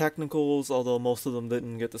just technicals, although most of them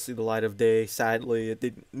didn't get to see the light of day. Sadly,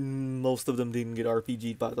 most of them didn't get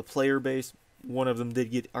RPG'd by the player base. One of them did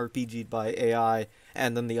get RPG'd by AI,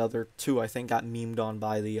 and then the other two, I think, got memed on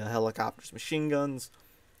by the helicopters, machine guns,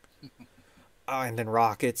 and then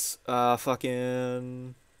rockets. Y'all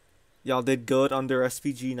did good under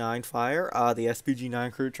SPG-9 fire. The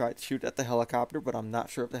SPG-9 crew tried to shoot at the helicopter, but I'm not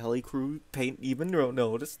sure if the heli crew even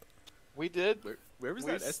noticed. We did. Where was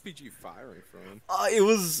that SPG firing from? It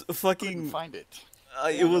was fucking... Couldn't find it.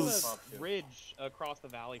 It was a ridge across the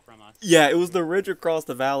valley from us. Yeah, it was the ridge across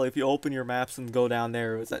the valley. If you open your maps and go down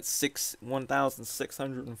there, it was at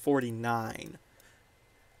 1,649.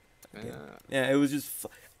 Yeah, it was just...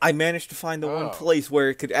 I managed to find the one place where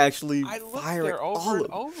it could actually fire it over and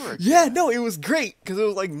over again. Yeah, no, it was great, because it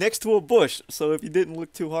was like next to a bush, so if you didn't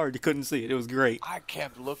look too hard, you couldn't see it. It was great. I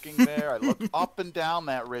kept looking there. I looked up and down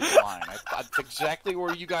that ridge line. That's exactly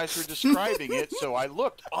where you guys were describing it, so I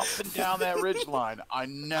looked up and down that ridge line. I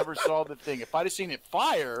never saw the thing. If I'd have seen it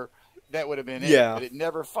fire, that would have been it. Yeah. But it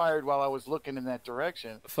never fired while I was looking in that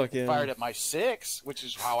direction. Fucking... It fired at my 6, which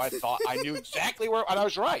is how I thought. I knew exactly where, and I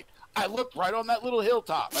was right. I looked right on that little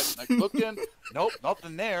hilltop. I looked in. Nope,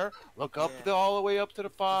 nothing there. Look up all the way up to the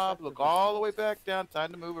fob. Look all the way back down.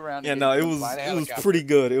 Time to move around. Yeah, no, it was pretty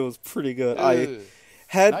good. It was pretty good.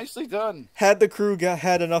 Nicely done. Had the crew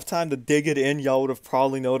had enough time to dig it in, y'all would have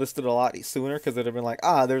probably noticed it a lot sooner, because it'd have been like,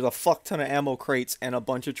 there's a fuck ton of ammo crates and a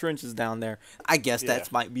bunch of trenches down there. I guess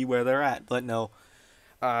that might be where they're at, but no.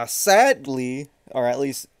 Sadly, or at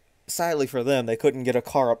least sadly for them, they couldn't get a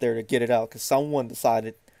car up there to get it out, because someone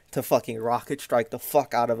decided to fucking rocket strike the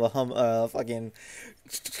fuck out of a fucking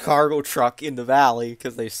cargo truck in the valley,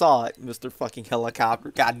 because they saw it. Mr. fucking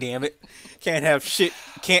helicopter, god damn it. Can't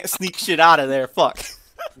sneak shit out of there, fuck.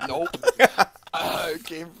 Nope.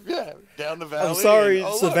 Came down the valley. I'm sorry,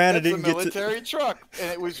 and, Savannah look, didn't that's a get to... military truck,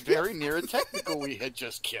 and it was very near a technical we had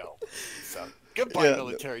just killed. So, goodbye,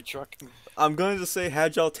 military truck. I'm going to say,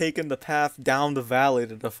 had y'all taken the path down the valley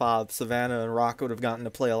to the fob, Savannah and Rock would have gotten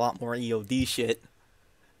to play a lot more EOD shit.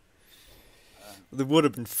 It would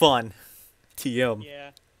have been fun. TM.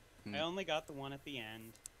 Yeah. I only got the one at the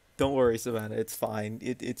end. Don't worry, Savannah. It's fine.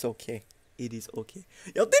 It's okay. It is okay.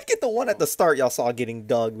 Y'all did get the one at the start y'all saw getting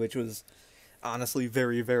dug, which was honestly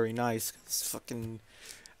very, very nice.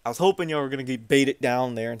 I was hoping y'all were going to get baited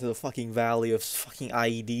down there into the fucking valley of fucking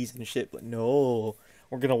IEDs and shit, but no.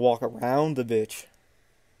 We're going to walk around the bitch.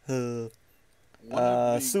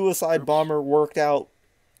 Suicide Bomber worked out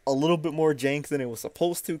a little bit more jank than it was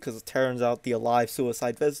supposed to, because it turns out the alive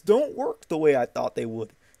suicide vests don't work the way I thought they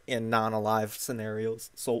would in non-alive scenarios.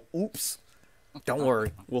 So, oops. Don't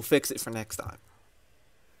worry. We'll fix it for next time.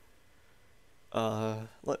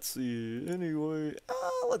 Let's see. Anyway,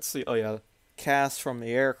 let's see. Oh, yeah. Cast from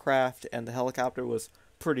the aircraft and the helicopter was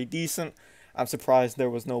pretty decent. I'm surprised there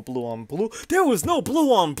was no blue on blue. There was no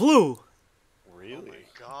blue on blue! Really? Oh my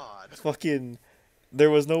god. Fucking... There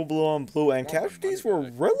was no blue on blue, and casualties were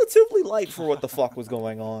relatively light for what the fuck was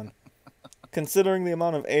going on. Considering the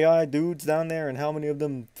amount of AI dudes down there and how many of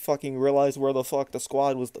them fucking realized where the fuck the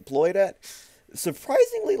squad was deployed at,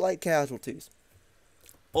 surprisingly light casualties.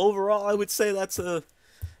 Overall, I would say it's a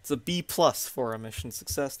B+ for a mission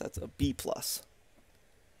success. That's a B+.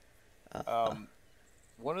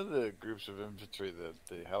 One of the groups of infantry that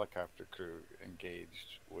the helicopter crew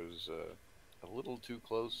engaged was a little too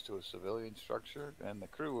close to a civilian structure, and the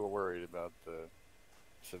crew were worried about the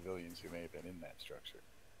civilians who may have been in that structure.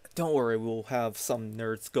 Don't worry, we'll have some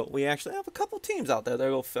nerds go. We actually have a couple teams out there.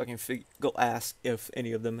 They'll go fucking go ask if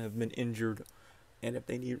any of them have been injured, and if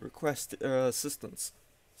they need assistance.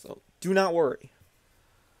 So do not worry.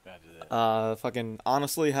 Fucking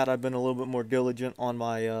honestly, had I been a little bit more diligent on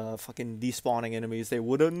my fucking despawning enemies, they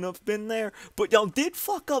wouldn't have been there. But y'all did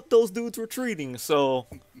fuck up those dudes retreating, so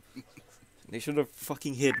They should have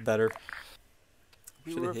fucking hid better.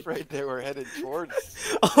 We Shoulda were hit. afraid they were headed towards.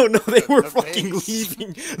 Oh no, they were the fucking base.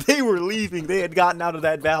 leaving. They were leaving. They had gotten out of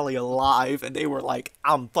that valley alive, and they were like,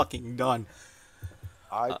 "I'm fucking done."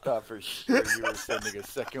 I thought for sure you were sending a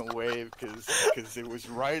second wave because it was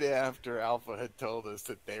right after Alpha had told us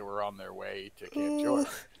that they were on their way to Camp George.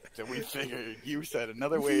 So we figured you said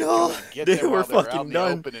another way No, to get they them were while they were out fucking in the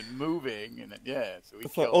done. open and moving, and yeah, so we Oh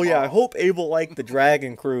killed them yeah, I all. hope Abel liked the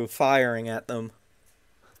dragon crew firing at them.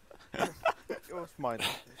 It was mine.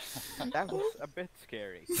 That was a bit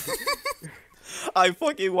scary. I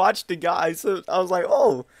fucking watched the guy, so I was like,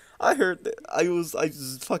 oh, I heard that. I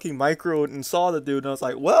just fucking microed and saw the dude, and I was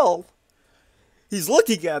like, well, he's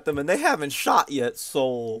looking at them, and they haven't shot yet,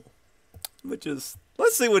 so, let's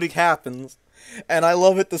see what happens. And I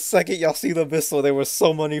love it the second y'all see the missile, there were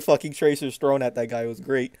so many fucking tracers thrown at that guy, it was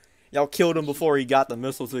great. Y'all killed him before he got the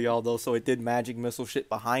missile to y'all, though, so it did magic missile shit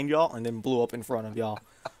behind y'all, and then blew up in front of y'all.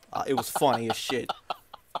 It was funny as shit.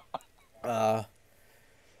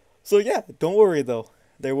 So yeah, don't worry though.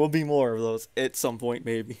 There will be more of those at some point,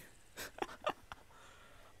 maybe.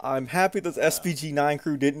 I'm happy that the SPG-9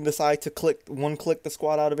 crew didn't decide to click the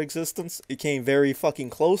squad out of existence. It came very fucking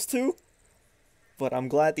close to. But I'm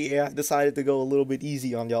glad the AI decided to go a little bit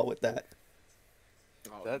easy on y'all with that.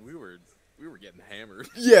 Oh, we were getting hammered.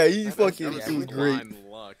 Yeah, he That fucking was was great. blind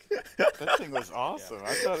luck. That thing was awesome.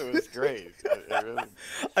 I thought it was great. It really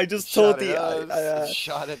I just shot told at the us, it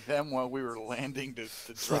shot at them while we were landing to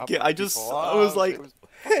drop fucking, I was off. like,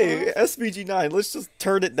 hey, SPG-9, let's just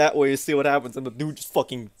turn it that way and see what happens. And the dude just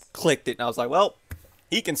fucking clicked it, and I was like, well,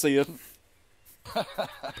 he can see you.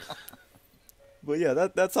 But yeah,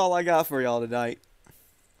 that's all I got for y'all tonight.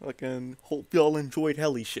 Fucking hope y'all enjoyed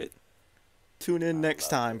heli shit. Tune in next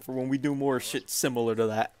time for when we do more shit similar to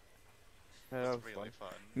that. That was Really fun.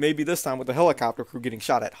 Maybe this time with the helicopter crew getting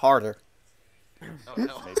shot at harder. Oh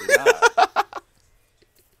no. Maybe not.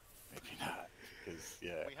 Maybe not. Because,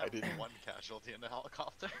 yeah, We I have didn't. one casualty in the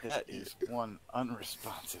helicopter. That is one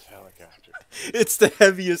unresponsive helicopter. It's the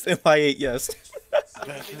heaviest MI8, yes.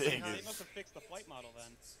 That thing They is. must have fixed the flight model then.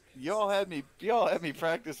 Y'all had me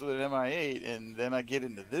practice with an MI8, and then I get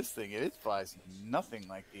into this thing, and it flies nothing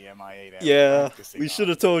like the MI8. I was Yeah, practicing we on. should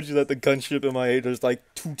have told you that the gunship MI8 is like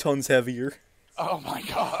 2 tons heavier. Oh my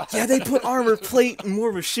god. Yeah, they put armor plate and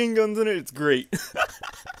more machine guns in it. It's great.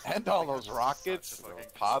 And all those rockets, those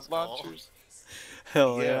pod launchers.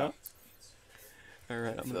 Hell Yeah. yeah.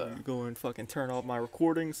 Alright, I'm gonna go and fucking turn off my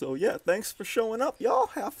recording. So yeah, thanks for showing up, y'all.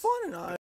 Have fun, and I